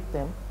investigate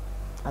them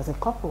as a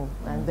couple,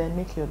 and then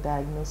make your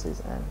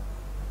diagnosis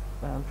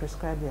and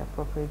prescribe the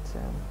appropriate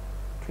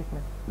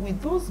treatment.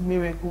 With those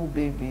miracle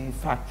baby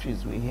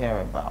factories we hear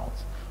about,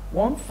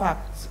 one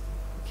fact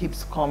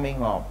keeps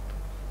coming up.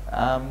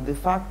 The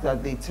fact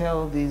that they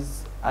tell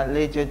these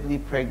allegedly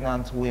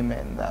pregnant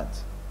women that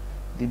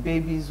the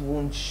babies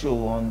won't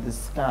show on the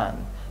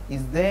scan.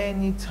 Is there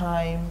any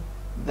time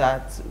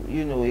that,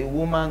 you know, a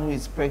woman who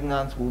is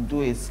pregnant will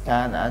do a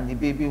scan and the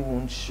baby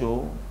won't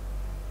show?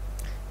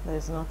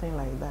 There's nothing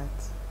like that.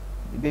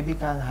 The baby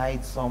can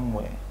hide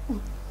somewhere.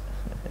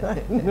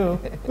 No.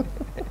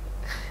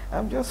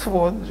 I'm just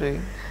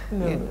wondering.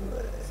 No.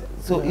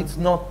 So No. it's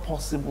not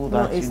possible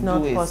No, that it's you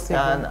not do a possible.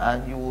 scan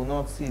and you will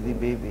not see the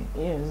baby?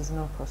 Yes, it's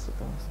not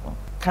possible.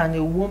 Can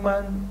a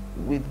woman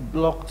with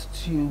blocked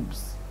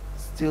tubes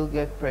still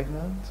get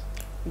pregnant?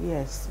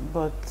 Yes,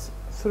 but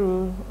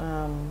through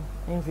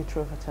in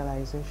vitro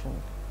fertilization.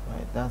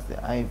 Right, that's the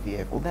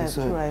IVF. Okay, That's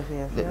so through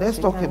IVF. let's Yes,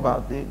 talk you can-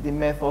 about the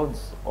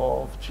methods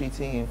of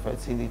treating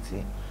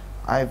infertility.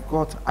 I've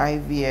got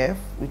IVF,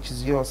 which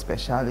is your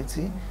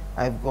specialty.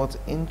 I've got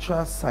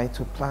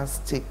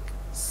intracytoplastic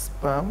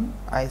sperm,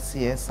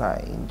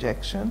 ICSI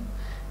injection,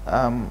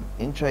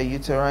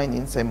 intrauterine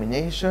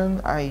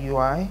insemination,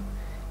 IUI,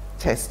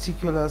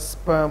 testicular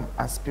sperm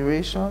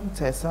aspiration,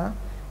 TESA,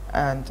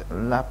 and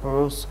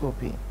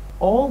laparoscopy.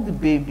 All the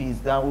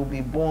babies that will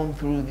be born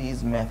through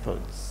these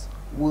methods,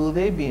 will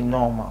they be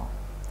normal?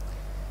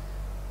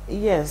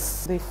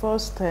 Yes, the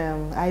first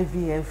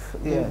IVF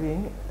Yeah.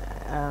 baby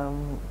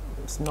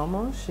is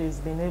normal. She's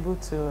been able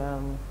to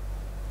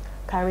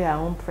carry her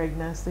own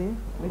pregnancy,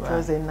 which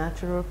was a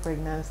natural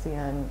pregnancy,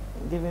 and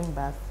giving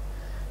birth.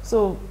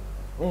 So,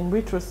 in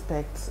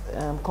retrospect,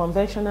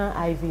 conventional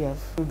IVF,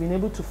 we've been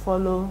able to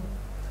follow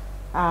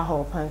her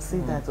up and see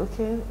that,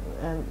 okay,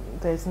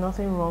 there's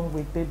nothing wrong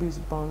with babies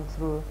born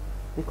through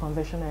the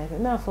conventional IVF.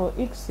 Now, for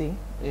ICSI,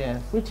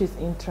 Yes. which is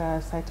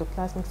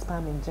intracytoplasmic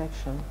sperm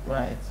injection,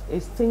 Right.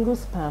 a single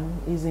sperm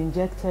is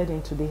injected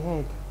into the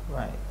egg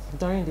Right.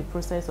 during the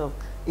process of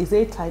is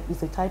a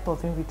type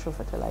of in vitro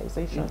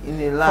fertilization. In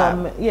a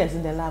lab. Yes,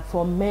 in the lab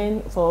for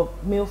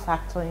male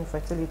factor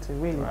infertility.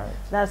 Really, Right.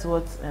 that's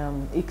what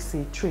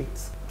ICSI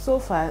treats. So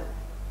far,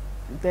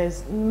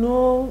 there's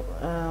no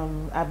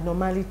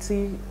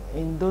abnormality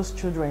in those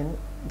children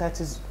that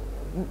is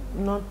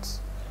not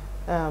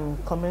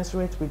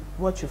commensurate with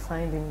what you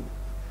find in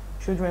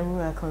children who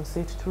are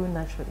conceived through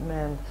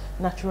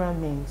natural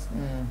means.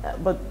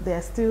 But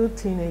they're still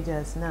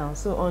teenagers now,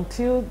 so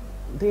until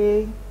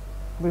they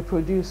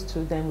reproduce to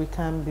them, we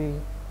can be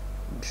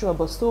sure.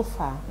 But so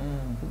far,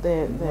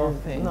 there's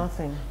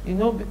nothing. You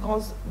know,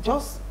 because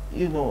just,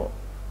 you know,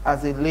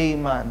 as a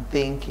layman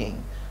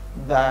thinking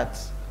that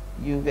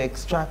you've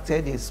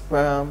extracted a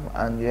sperm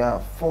and you are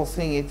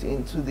forcing it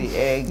into the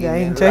egg Yeah,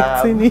 in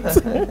injecting a lab,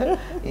 it.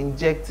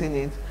 injecting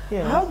it.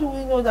 Yes. How do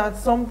we know that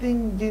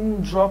something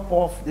didn't drop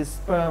off the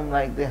sperm,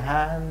 like the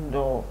hand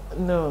or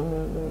No,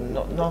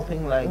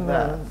 nothing like no.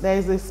 that? There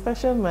is a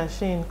special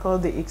machine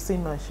called the ICSI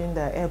machine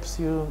that helps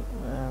you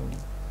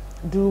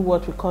do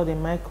what we call the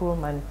micro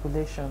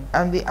manipulation.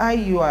 And the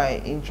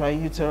IUI,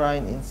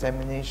 intrauterine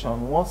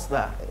insemination, what's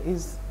that?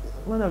 Is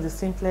one of the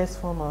simplest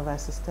form of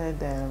assisted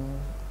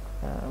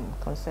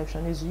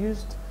conception. Is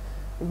used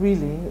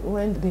really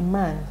when the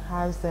man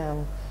has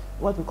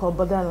what we call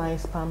borderline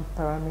sperm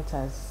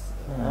parameters.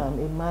 A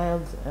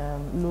mild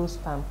low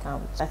sperm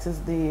count. That is,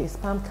 the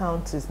sperm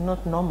count is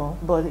not normal,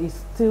 but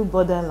it's still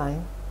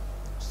borderline.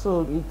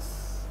 So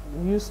it's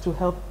used to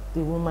help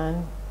the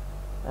woman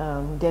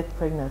get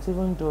pregnant,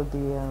 even though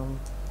the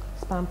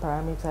sperm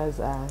parameters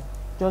are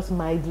just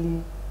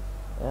mildly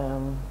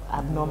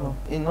abnormal.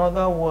 In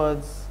other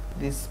words,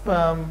 the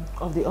sperm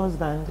Of the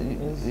husband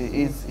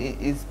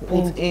is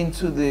put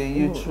into the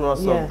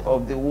uterus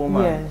of the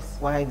woman. Yes.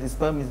 Why? The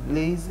sperm is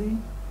lazy?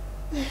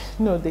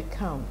 No, they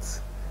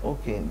count.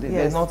 Okay, they're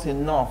Yes. not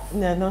enough.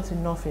 They're not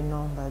enough in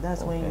number.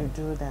 That's when Okay. you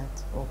do that.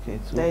 Okay,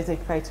 so There is a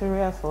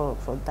criteria for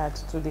that.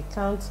 So the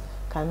count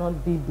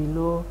cannot be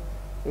below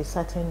a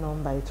certain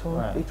number, it won't,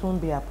 Right. it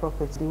won't be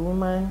appropriate. The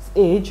woman's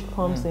age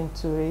comes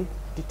into it,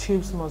 the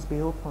tubes must be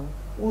open.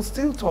 We'll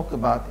still talk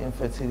about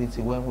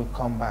infertility when we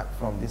come back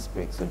from this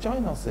break. So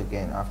join us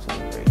again after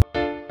the break.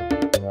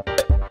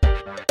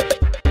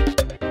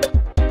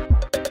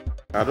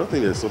 I don't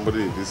think there's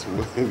somebody in this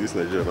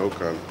Nigeria who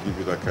can give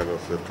you that kind of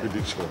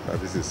prediction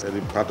that this is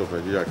any part of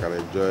Nigeria can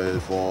enjoy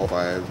 4,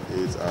 5,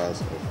 8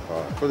 hours of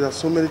power. Because there are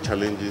so many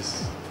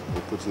challenges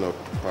in putting up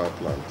power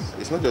plants.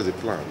 It's not just a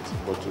plant,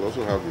 but to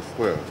also have the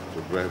fuel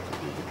to drive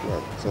the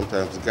plant.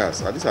 Sometimes gas,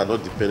 and these are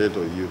not dependent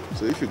on you.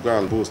 So if you go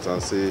and boast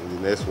and say in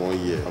the next 1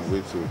 year, I'm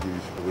going to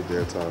give every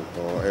Delta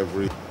or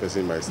every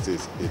person in my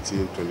state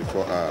 18,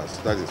 24 hours,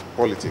 that is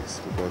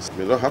politics, because it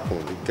may not happen.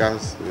 The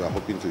gas you are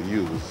hoping to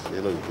use, at the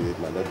end of the day, it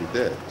might not be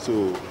there. So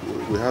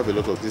we have a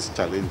lot of these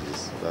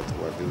challenges that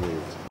we're dealing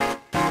with.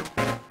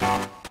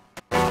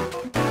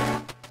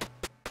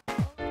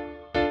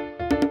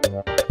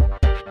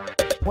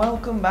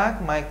 Welcome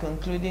back. My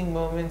concluding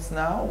moments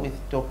now with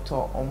Dr.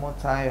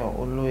 Omotayo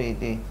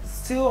Oloyede.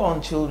 Still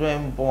on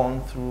children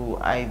born through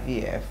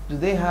IVF, do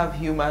they have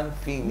human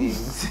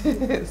feelings?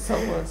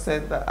 Someone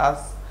said that,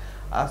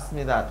 asked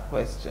me that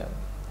question.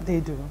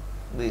 They do.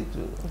 They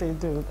do. They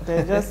do.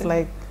 They're just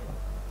like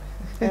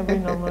every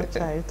normal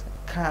child.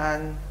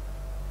 Can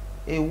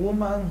a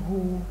woman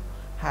who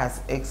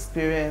has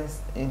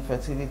experienced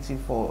infertility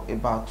for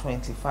about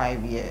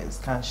 25 years,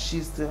 can she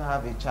still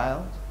have a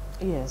child?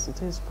 Yes,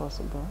 it is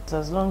possible.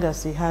 As long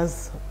as she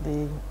has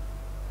the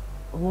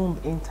womb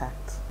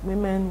intact.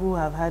 Women who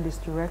have had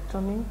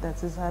hysterectomy,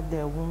 that is, had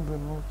their womb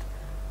removed,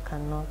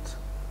 cannot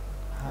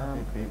Have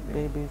a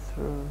baby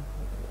through,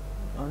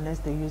 unless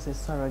they use a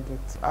surrogate.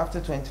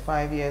 After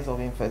 25 years of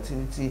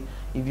infertility,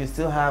 if you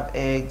still have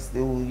eggs,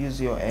 they will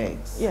use your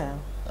eggs. Yeah.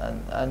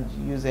 And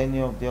use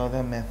any of the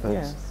other methods.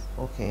 Yes.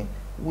 Okay.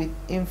 With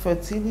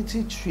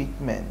infertility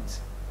treatment,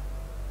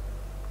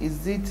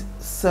 is it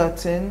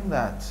certain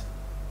that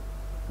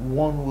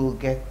one will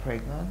get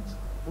pregnant?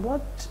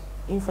 What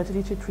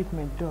infertility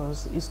treatment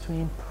does is to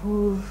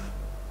improve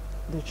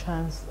the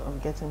chance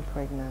of getting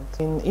pregnant.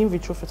 In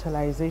vitro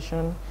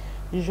fertilization,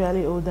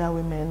 usually older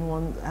women,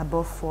 one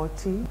above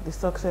 40, the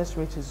success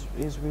rate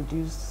is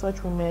reduced.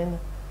 Such women,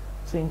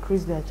 to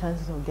increase their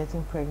chances of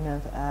getting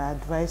pregnant, are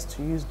advised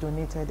to use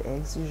donated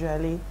eggs,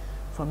 usually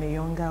from a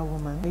younger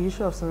woman. The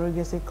issue of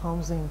surrogacy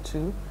comes in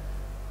too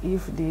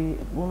if the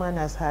woman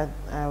has had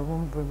her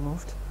womb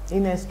removed.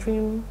 In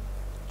extreme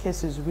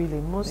cases,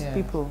 really, most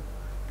people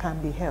can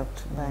be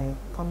helped by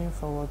coming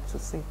forward to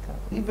seek help.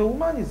 If a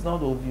woman is not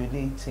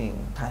ovulating,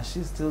 can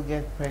she still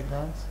get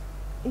pregnant?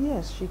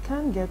 Yes, she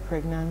can get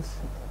pregnant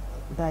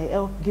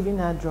by giving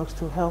her drugs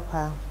to help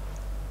her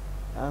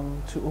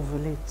to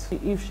ovulate.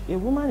 If a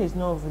woman is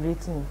not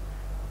ovulating,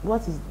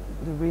 what is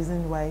the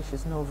reason why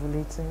she's not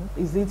ovulating?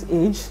 Is it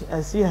age?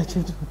 As she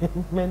achieved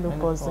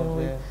menopause,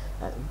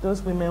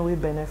 those women will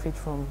benefit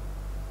from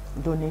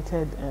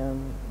donated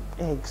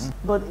eggs.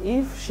 But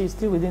if she's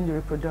still within the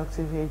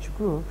reproductive age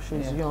group,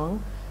 she's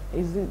young,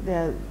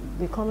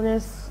 the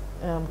commonest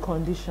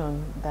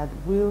condition that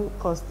will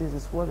cause this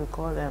is what we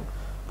call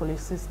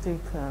polycystic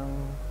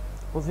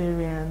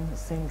ovarian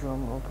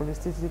syndrome or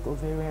polycystic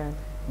ovarian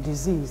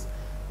disease,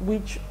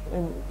 which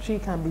she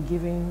can be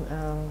given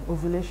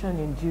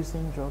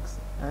ovulation-inducing drugs,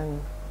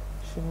 and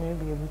she may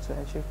be able to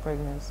achieve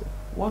pregnancy.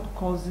 What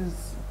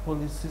causes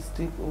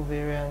polycystic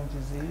ovarian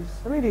disease?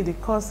 Really, the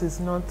cause is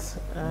not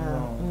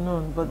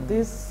known, but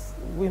these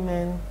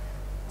women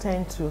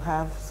tend to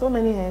have so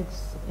many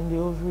eggs in the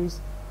ovaries,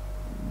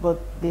 but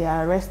they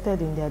are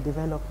arrested in their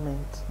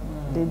development.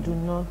 They do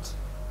not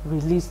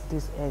release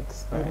these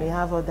eggs. They may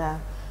have other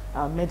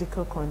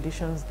medical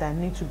conditions that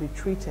need to be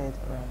treated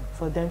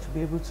for them to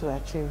be able to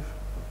achieve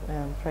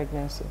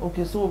pregnancy.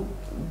 Okay, so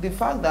the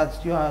fact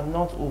that you are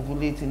not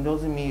ovulating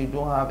doesn't mean you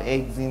don't have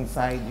eggs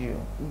inside you.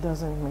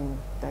 Doesn't mean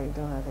that you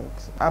don't have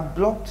eggs. Are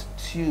blocked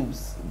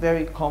tubes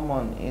very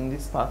common in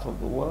this part of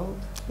the world?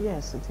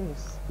 Yes, it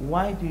is.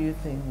 Why do you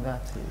think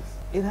that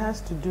is? It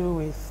has to do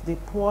with the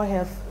poor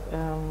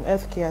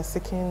healthcare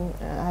seeking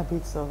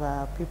habits of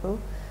our people.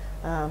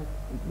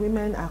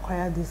 Women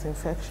acquire these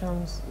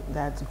infections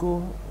that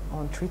go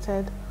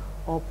untreated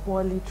or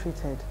poorly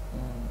treated.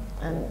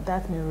 And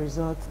that may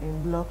result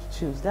in blocked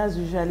tubes. That's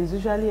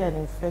usually an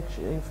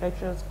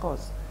infectious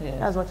cause.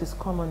 That's what is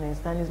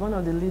commonest, and is one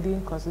of the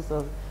leading causes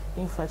of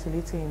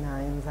infertility in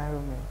our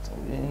environment.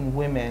 In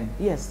women?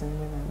 Yes, in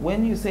women.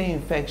 When you say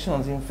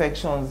infections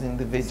in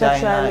the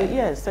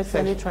vagina?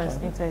 Sexually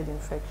transmitted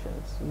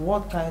infections.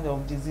 What kind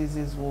of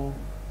diseases will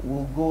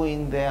go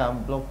in there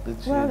and block the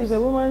tubes? Well, if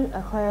a woman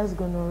acquires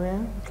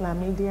gonorrhea,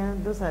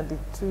 chlamydia, those are the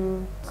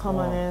two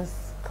commonest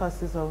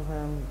causes of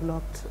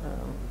blocked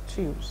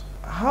tubes.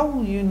 How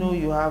will you know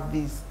you have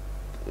these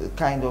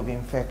kind of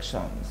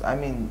infections? I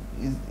mean,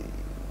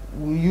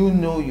 will you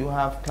know you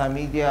have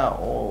chlamydia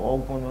or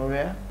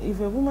gonorrhea? If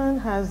a woman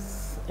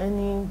has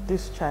any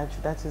discharge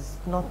that is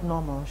not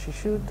normal, she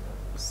should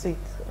seek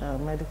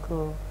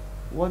medical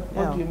help.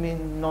 What do you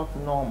mean not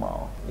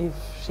normal? If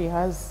she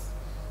has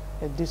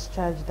a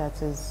discharge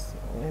that is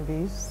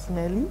maybe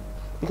smelly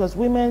because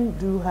women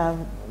do have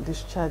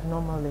discharge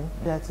normally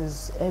that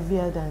is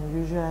heavier than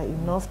usual,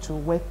 enough to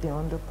wet the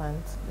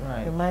underpants.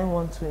 Right. You might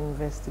want to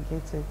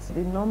investigate it.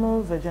 The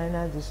normal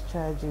vaginal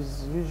discharge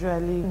is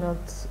usually not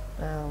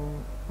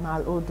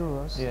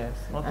malodorous. Yes,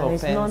 not and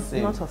offensive.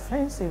 It's not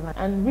offensive.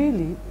 And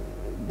really,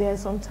 there are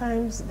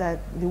sometimes that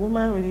the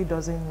woman really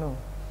doesn't know.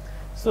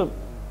 So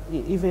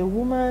if a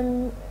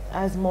woman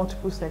has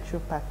multiple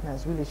sexual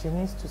partners, really, she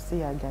needs to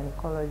see a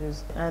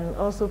gynecologist and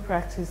also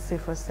practice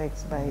safer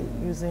sex by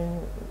using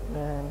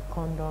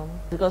condom.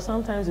 Because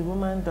sometimes the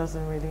woman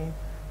doesn't really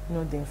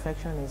know the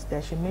infection is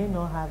there. She may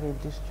not have a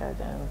discharge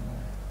and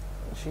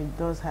she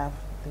does have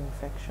the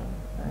infection,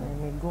 and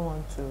it may go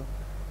on to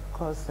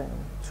cause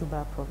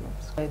tuber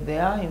problems.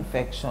 There are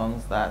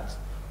infections that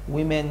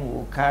women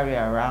will carry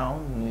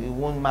around. It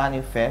won't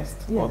manifest,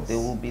 but they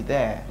will be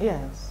there.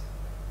 Yes.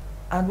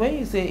 And when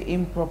you say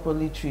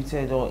improperly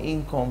treated or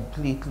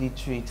incompletely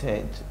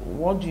treated,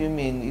 what do you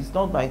mean? It's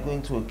not by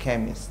going to a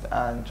chemist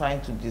and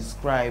trying to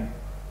describe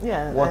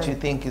what you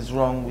think is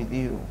wrong with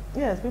you.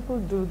 Yes, people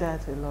do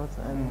that a lot,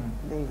 and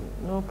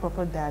no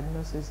proper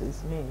diagnosis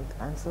is made,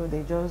 and so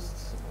they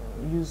just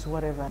use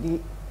whatever.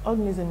 The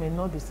organism may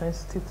not be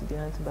sensitive to the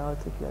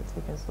antibiotic you are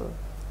taking, so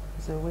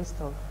it's a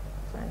waste of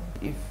time.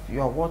 If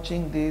you're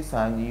watching this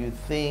and you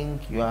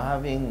think you're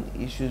having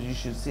issues, you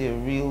should see a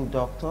real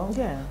doctor.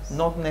 Yes.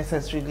 Not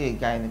necessarily a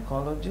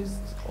gynecologist.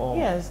 Or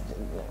yes,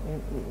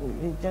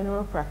 a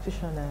general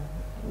practitioner.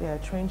 They are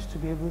trained to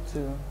be able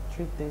to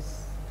treat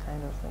this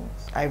kind of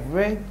things. I've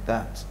read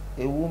that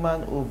a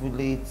woman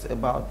ovulates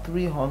about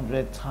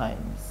 300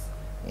 times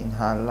in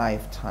her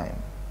lifetime.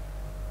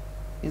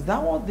 Is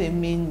that what they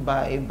mean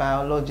by a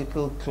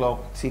biological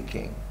clock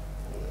ticking?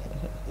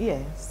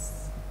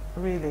 Yes,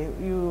 really.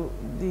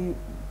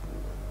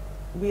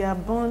 We are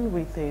born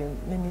with a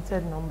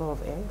limited number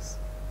of eggs,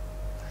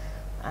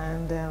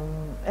 and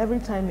every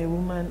time a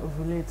woman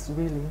ovulates,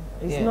 really,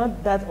 it's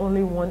not that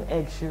only one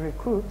egg she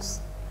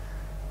recruits,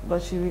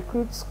 but she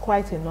recruits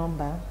quite a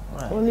number.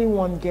 Right. Only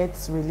one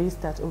gets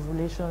released at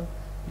ovulation,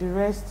 the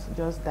rest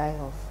just die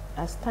off.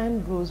 As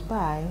time goes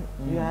by,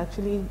 you're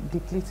actually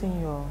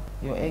depleting your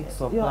egg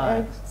supply.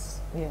 Your eggs,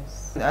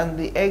 yes. And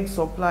the egg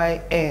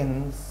supply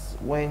ends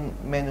when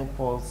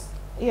menopause.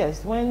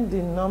 Yes, when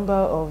the number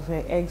of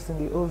eggs in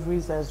the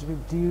ovaries has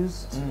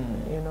reduced,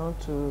 you know,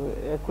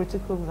 to a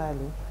critical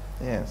value.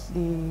 Yes.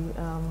 The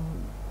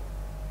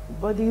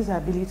body's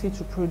ability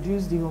to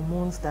produce the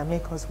hormones that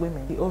make us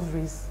women, the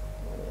ovaries,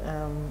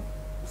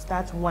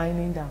 start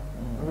winding down,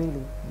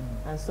 really.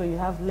 And so you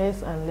have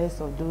less and less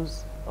of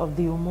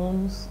the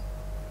hormones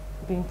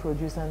being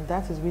produced, and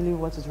that is really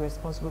what is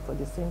responsible for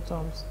the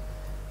symptoms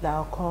that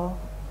occur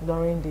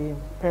during the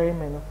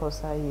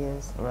perimenopausal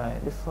years,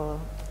 before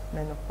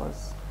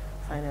menopause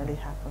finally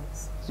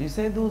happens. So you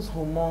say those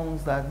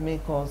hormones that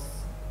make us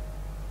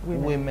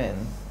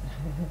women.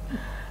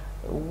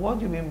 What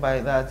do you mean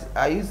by that?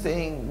 Are you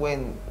saying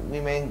when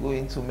women go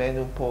into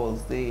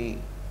menopause, they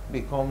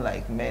become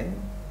like men?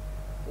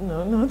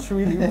 No, not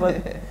really,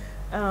 but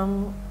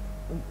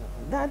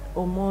that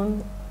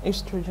hormone,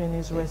 estrogen,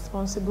 is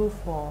responsible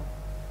for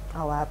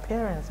our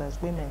appearance as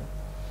women.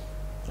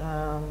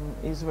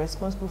 Is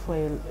responsible for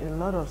a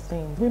lot of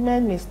things.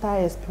 Women may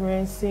start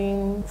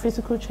experiencing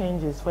physical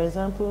changes. For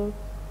example,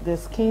 the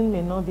skin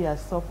may not be as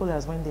supple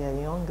as when they are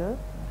younger.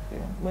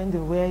 Okay. When they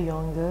were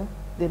younger,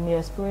 they may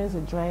experience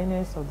a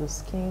dryness of the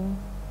skin.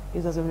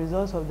 It's as a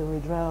result of the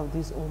withdrawal of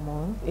this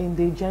hormone. In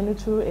the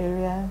genital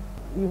area,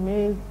 you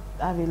may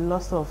have a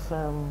loss of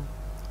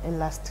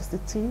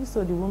elasticity,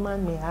 so the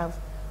woman may have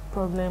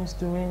problems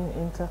during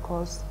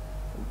intercourse,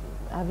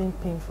 having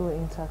painful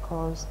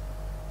intercourse.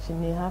 She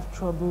may have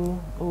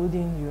trouble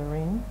holding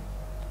urine.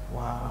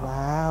 Wow.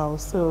 Wow.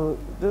 So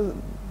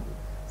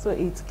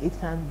it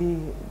can be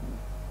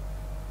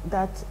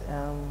that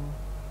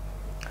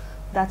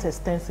that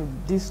extensive,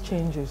 these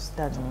changes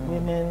that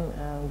women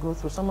go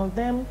through. Some of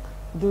them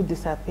do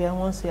disappear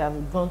once you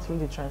have gone through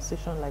the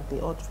transition, like the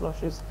hot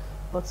flushes,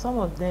 but some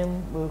of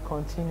them will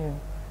continue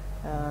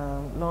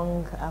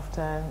long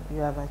after you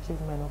have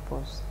achieved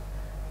menopause.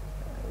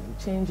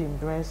 Change in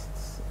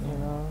breasts, you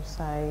know,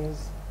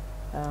 size.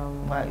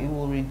 But it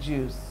will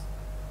reduce.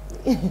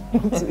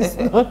 It's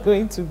not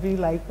going to be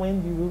like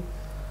when you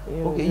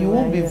you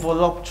won't be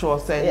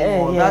voluptuous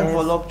anymore. Yes. That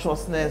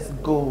voluptuousness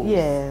goes.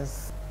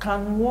 Yes.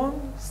 Can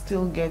one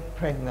still get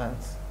pregnant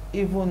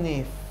even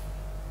if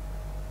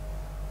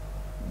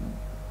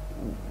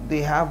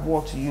they have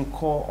what you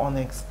call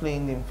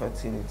unexplained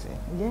infertility?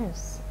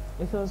 Yes,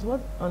 because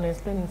what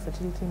unexplained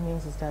infertility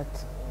means is that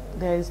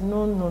there is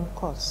no known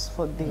cause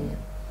for the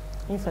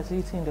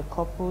infertility in the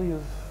couple.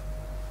 You've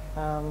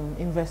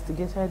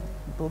investigated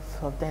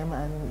both of them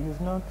and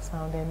you've not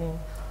found any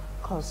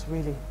cause,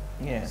 really.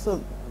 Yes.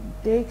 So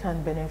they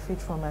can benefit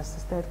from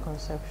assisted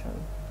conception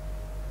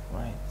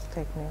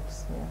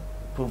techniques. Yeah.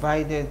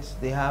 Provided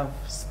they have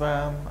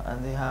sperm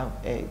and they have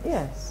eggs.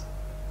 Yes.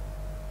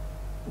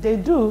 They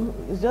do.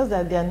 It's just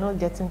that they are not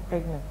getting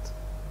pregnant.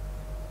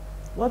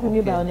 What we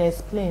mean by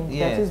unexplained,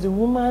 that is, the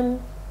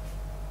woman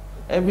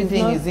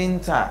Everything is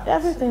intact.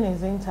 Everything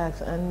is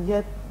intact, and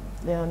yet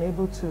they're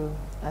unable to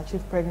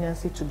achieve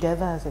pregnancy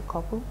together as a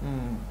couple.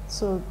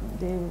 So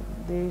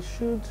they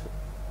should,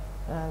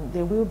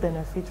 they will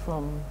benefit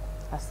from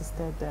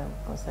assisted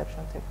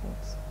conception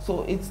techniques.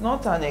 So it's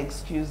not an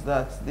excuse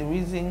that the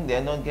reason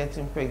they're not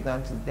getting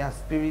pregnant is their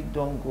spirit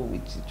don't go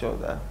with each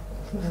other.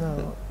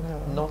 No, no.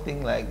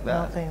 Nothing like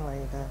that. Nothing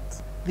like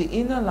that. The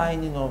inner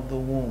lining of the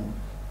womb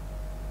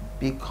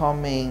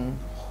becoming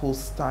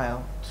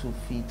hostile to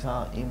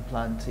fetal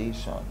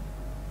implantation.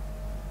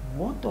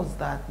 What does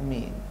that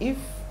mean? If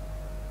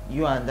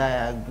you and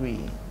I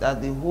agree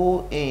that the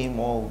whole aim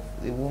of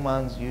the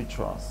woman's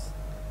uterus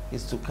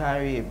is to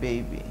carry a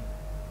baby,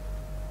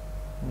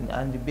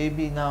 and the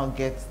baby now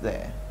gets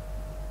there,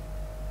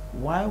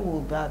 why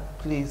will that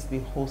place be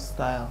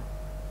hostile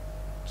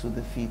to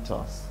the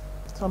fetus?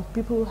 Some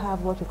people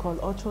have what we call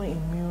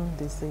autoimmune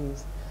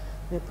disease.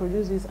 They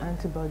produce these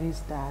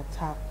antibodies that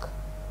attack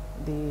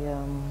the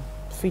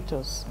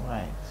fetus.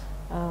 Right.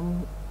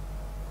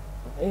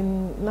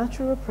 In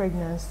natural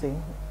pregnancy,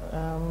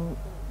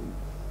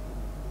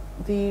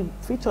 the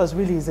fetus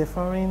really is a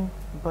foreign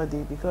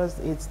body because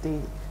it's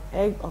the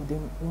egg of the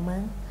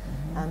woman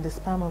and the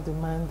sperm of the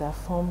man that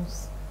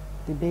forms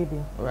the baby.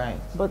 Right.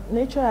 But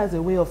nature has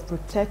a way of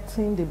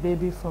protecting the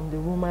baby from the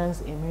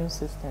woman's immune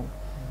system.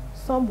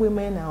 Some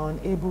women are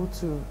unable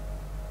to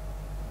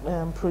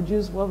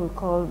produce what we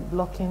call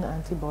blocking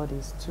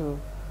antibodies to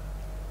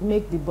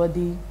make the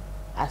body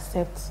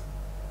accept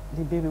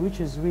the baby, which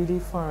is really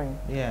foreign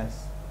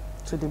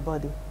to the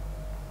body.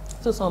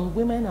 So some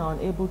women are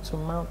unable to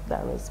mount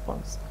that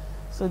response.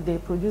 So they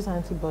produce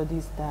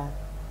antibodies that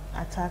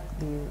attack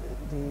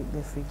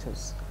the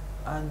fetus.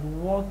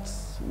 And what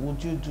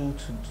would you do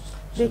to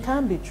they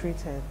can be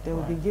treated. They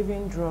will be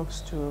given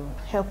drugs to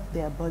help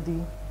their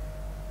body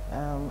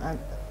and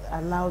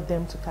allow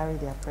them to carry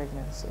their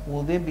pregnancy.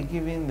 Will they be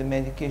given the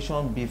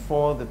medication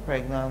before the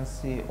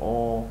pregnancy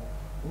or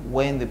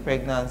when the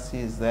pregnancy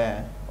is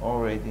there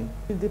already?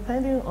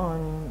 Depending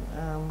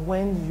on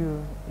when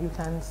you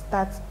can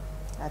start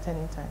at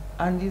any time.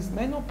 And is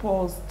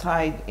menopause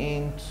tied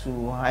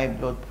into high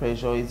blood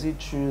pressure? Is it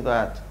true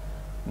that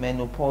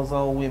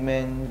menopausal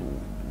women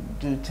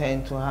do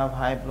tend to have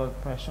high blood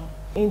pressure?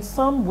 In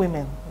some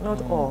women,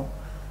 not all.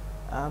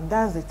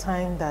 That's the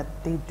time that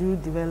they do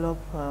develop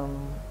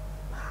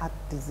heart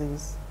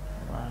disease.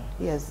 Right.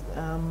 Yes.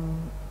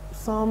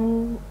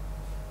 Some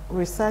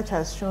research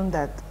has shown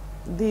that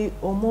the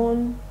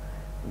hormone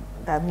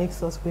that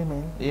makes us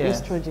women,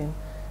 estrogen,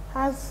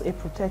 has a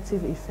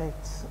protective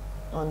effect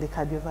on the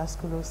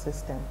cardiovascular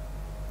system,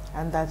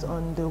 and that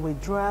on the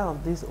withdrawal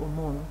of this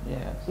hormone,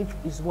 which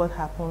is what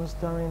happens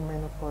during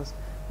menopause,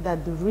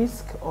 that the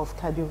risk of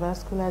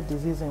cardiovascular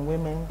disease in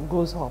women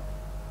goes up.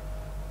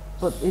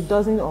 But it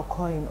doesn't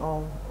occur in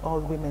all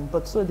women.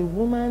 But so the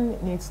woman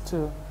needs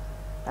to,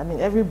 I mean,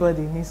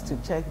 everybody needs to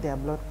check their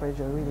blood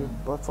pressure really.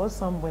 But for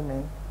some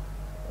women,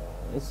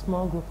 a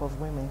small group of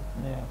women,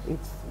 it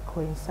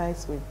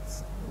coincides with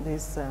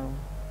this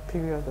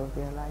period of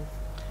their life.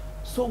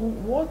 So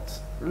what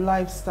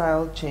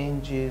lifestyle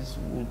changes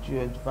would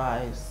you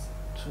advise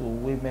to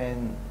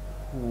women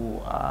who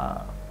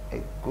are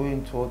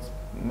going towards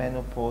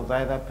menopause,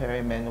 either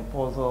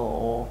perimenopausal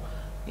or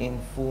in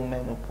full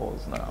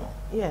menopause now?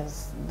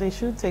 Yes, they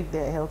should take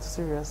their health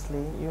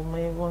seriously. You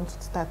may want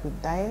to start with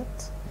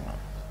diet.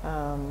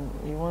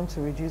 You want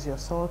to reduce your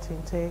salt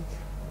intake.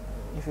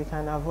 If you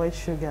can avoid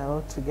sugar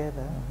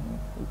altogether,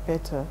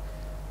 better.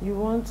 You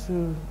want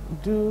to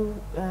do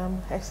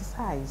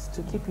exercise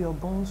to keep your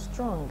bones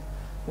strong.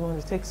 You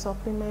want to take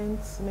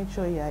supplements, make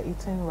sure you are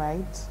eating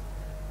right.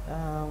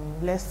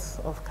 Less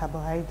of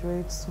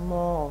carbohydrates,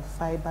 more of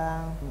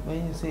fiber.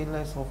 When you say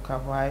less of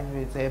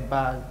carbohydrates, a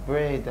bag,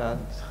 bread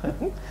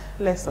and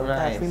less of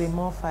rice. that, really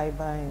more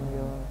fiber in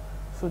your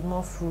food,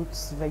 more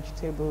fruits,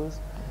 vegetables.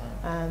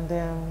 And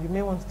you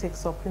may want to take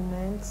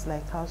supplements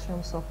like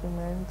calcium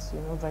supplements,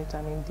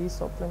 vitamin D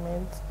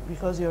supplements,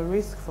 because your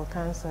risk for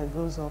cancer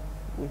goes up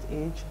with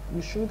age.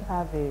 You should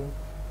have a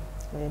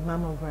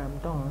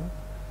mammogram done.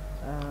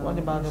 What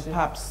about the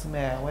pap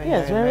smear?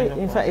 Yes,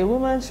 in fact, a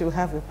woman should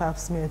have a pap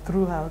smear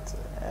throughout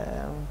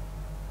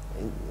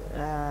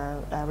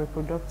her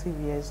reproductive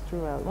years.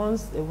 Throughout,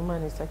 once a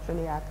woman is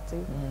sexually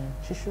active,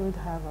 she should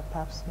have a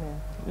pap smear.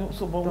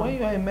 So, but when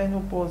you are in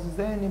menopause, is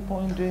there any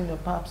point doing a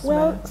pap smear?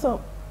 Well,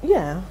 so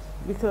yeah,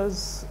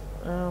 because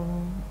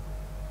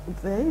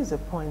there is a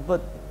point.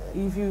 But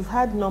if you've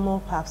had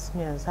normal pap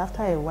smears,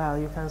 after a while,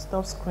 you can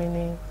stop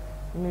screening,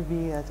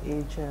 maybe at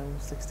age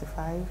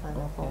 65 and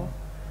above.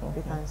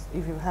 Because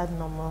if you've had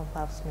normal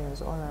pap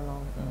smears all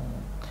along.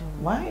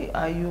 Why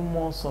are you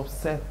more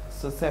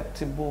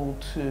susceptible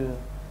to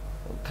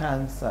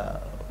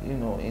cancer,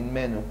 in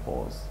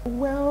menopause?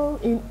 Well,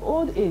 in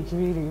old age,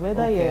 really,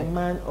 whether you're a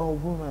man or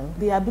woman,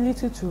 the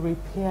ability to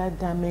repair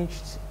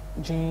damaged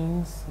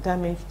genes,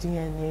 damaged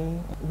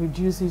DNA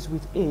reduces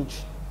with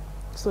age.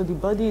 So the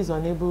body is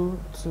unable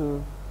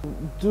to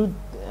do,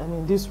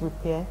 this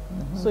repair.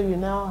 So you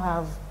now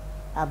have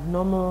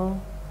abnormal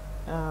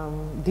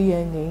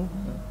DNA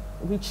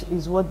which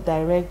is what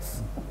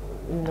directs,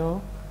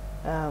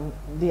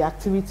 the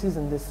activities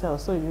in the cell.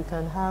 So you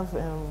can have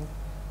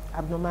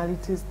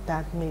abnormalities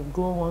that may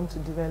go on to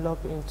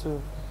develop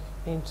into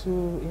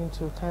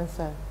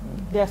cancer.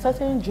 There are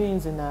certain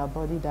genes in our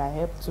body that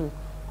help to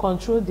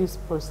control this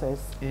process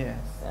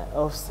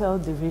of cell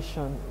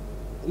division.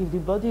 If the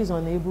body is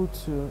unable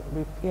to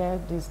repair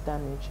this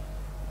damage,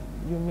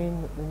 you may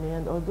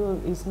remain,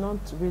 although it's not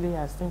really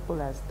as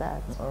simple as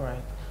that. All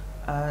right.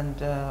 And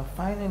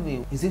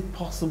finally, is it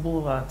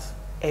possible that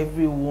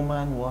every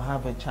woman will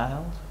have a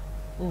child?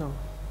 No.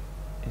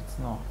 It's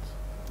not.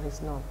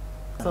 It's not.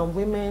 Some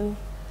women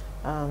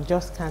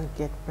just can't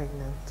get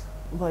pregnant,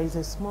 but it's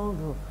a small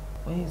group.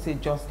 When you say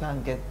just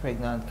can't get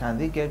pregnant, can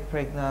they get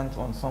pregnant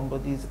on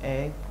somebody's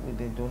egg with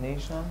a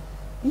donation?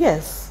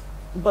 Yes,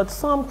 but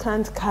some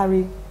can't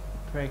carry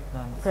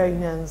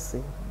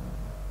pregnancy.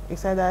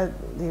 It's either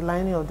the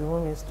lining of the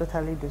womb is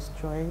totally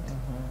destroyed,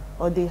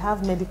 or they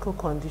have medical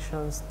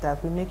conditions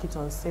that will make it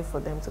unsafe for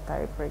them to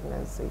carry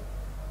pregnancy.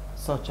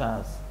 Such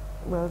as?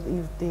 Well,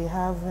 if they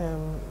have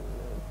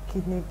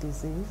kidney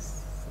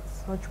disease,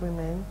 such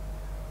women,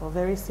 or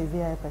very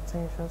severe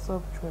hypertension,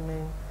 such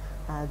women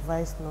are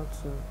advised not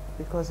to,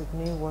 because it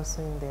may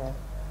worsen their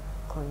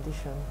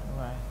condition.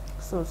 Right.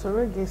 So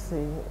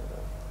surrogacy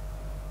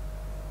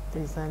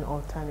is an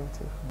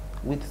alternative.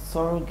 With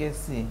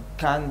surrogacy,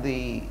 can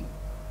the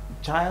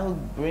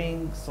child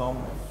bring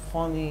some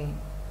funny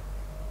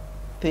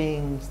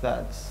things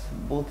that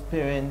both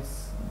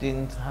parents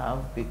didn't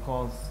have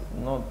because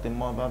not the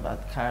mother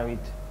that carried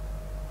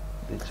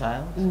the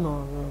child?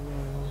 No.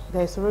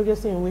 There is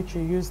surrogacy in which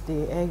you use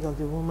the egg of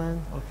the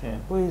woman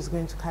who is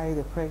going to carry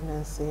the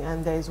pregnancy,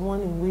 and there is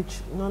one in which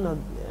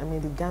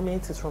the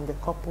gamete is from the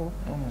couple.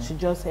 She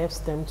just helps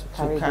them to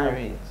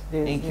carry it,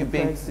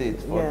 incubates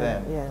it for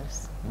them.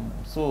 Yes.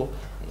 So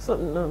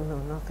no,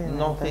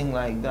 nothing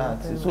like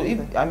that. So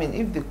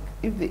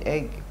if the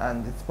egg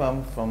and the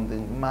sperm from the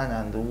man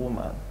and the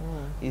woman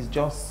is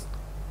just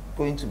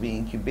going to be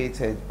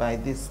incubated by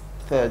this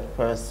third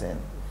person,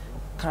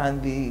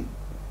 can the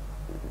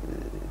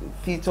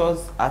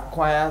fetus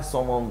acquire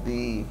some of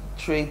the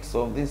traits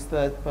of this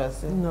third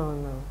person? No.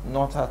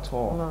 Not at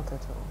all? Not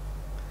at all.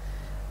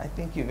 I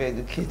think you've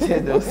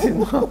educated us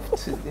enough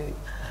today.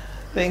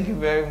 Thank you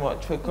very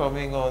much for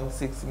coming on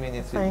 6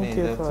 Minutes with me,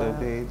 Dr.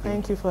 Oloyede.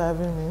 Thank you for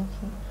having me.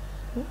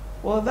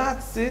 Well,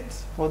 that's it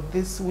for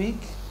this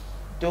week.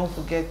 Don't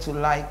forget to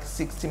like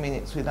 60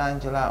 Minutes with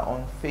Angela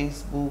on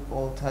Facebook.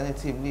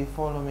 Alternatively,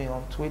 follow me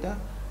on Twitter,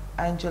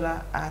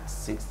 Angela at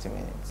 60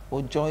 Minutes.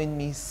 Or join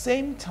me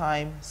same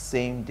time,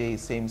 same day,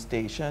 same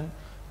station.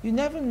 You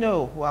never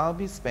know who I'll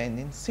be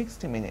spending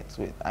 60 minutes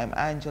with. I'm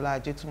Angela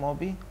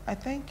Ajitumobi. I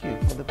thank you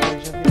for the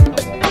pleasure of your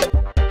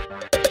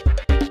company.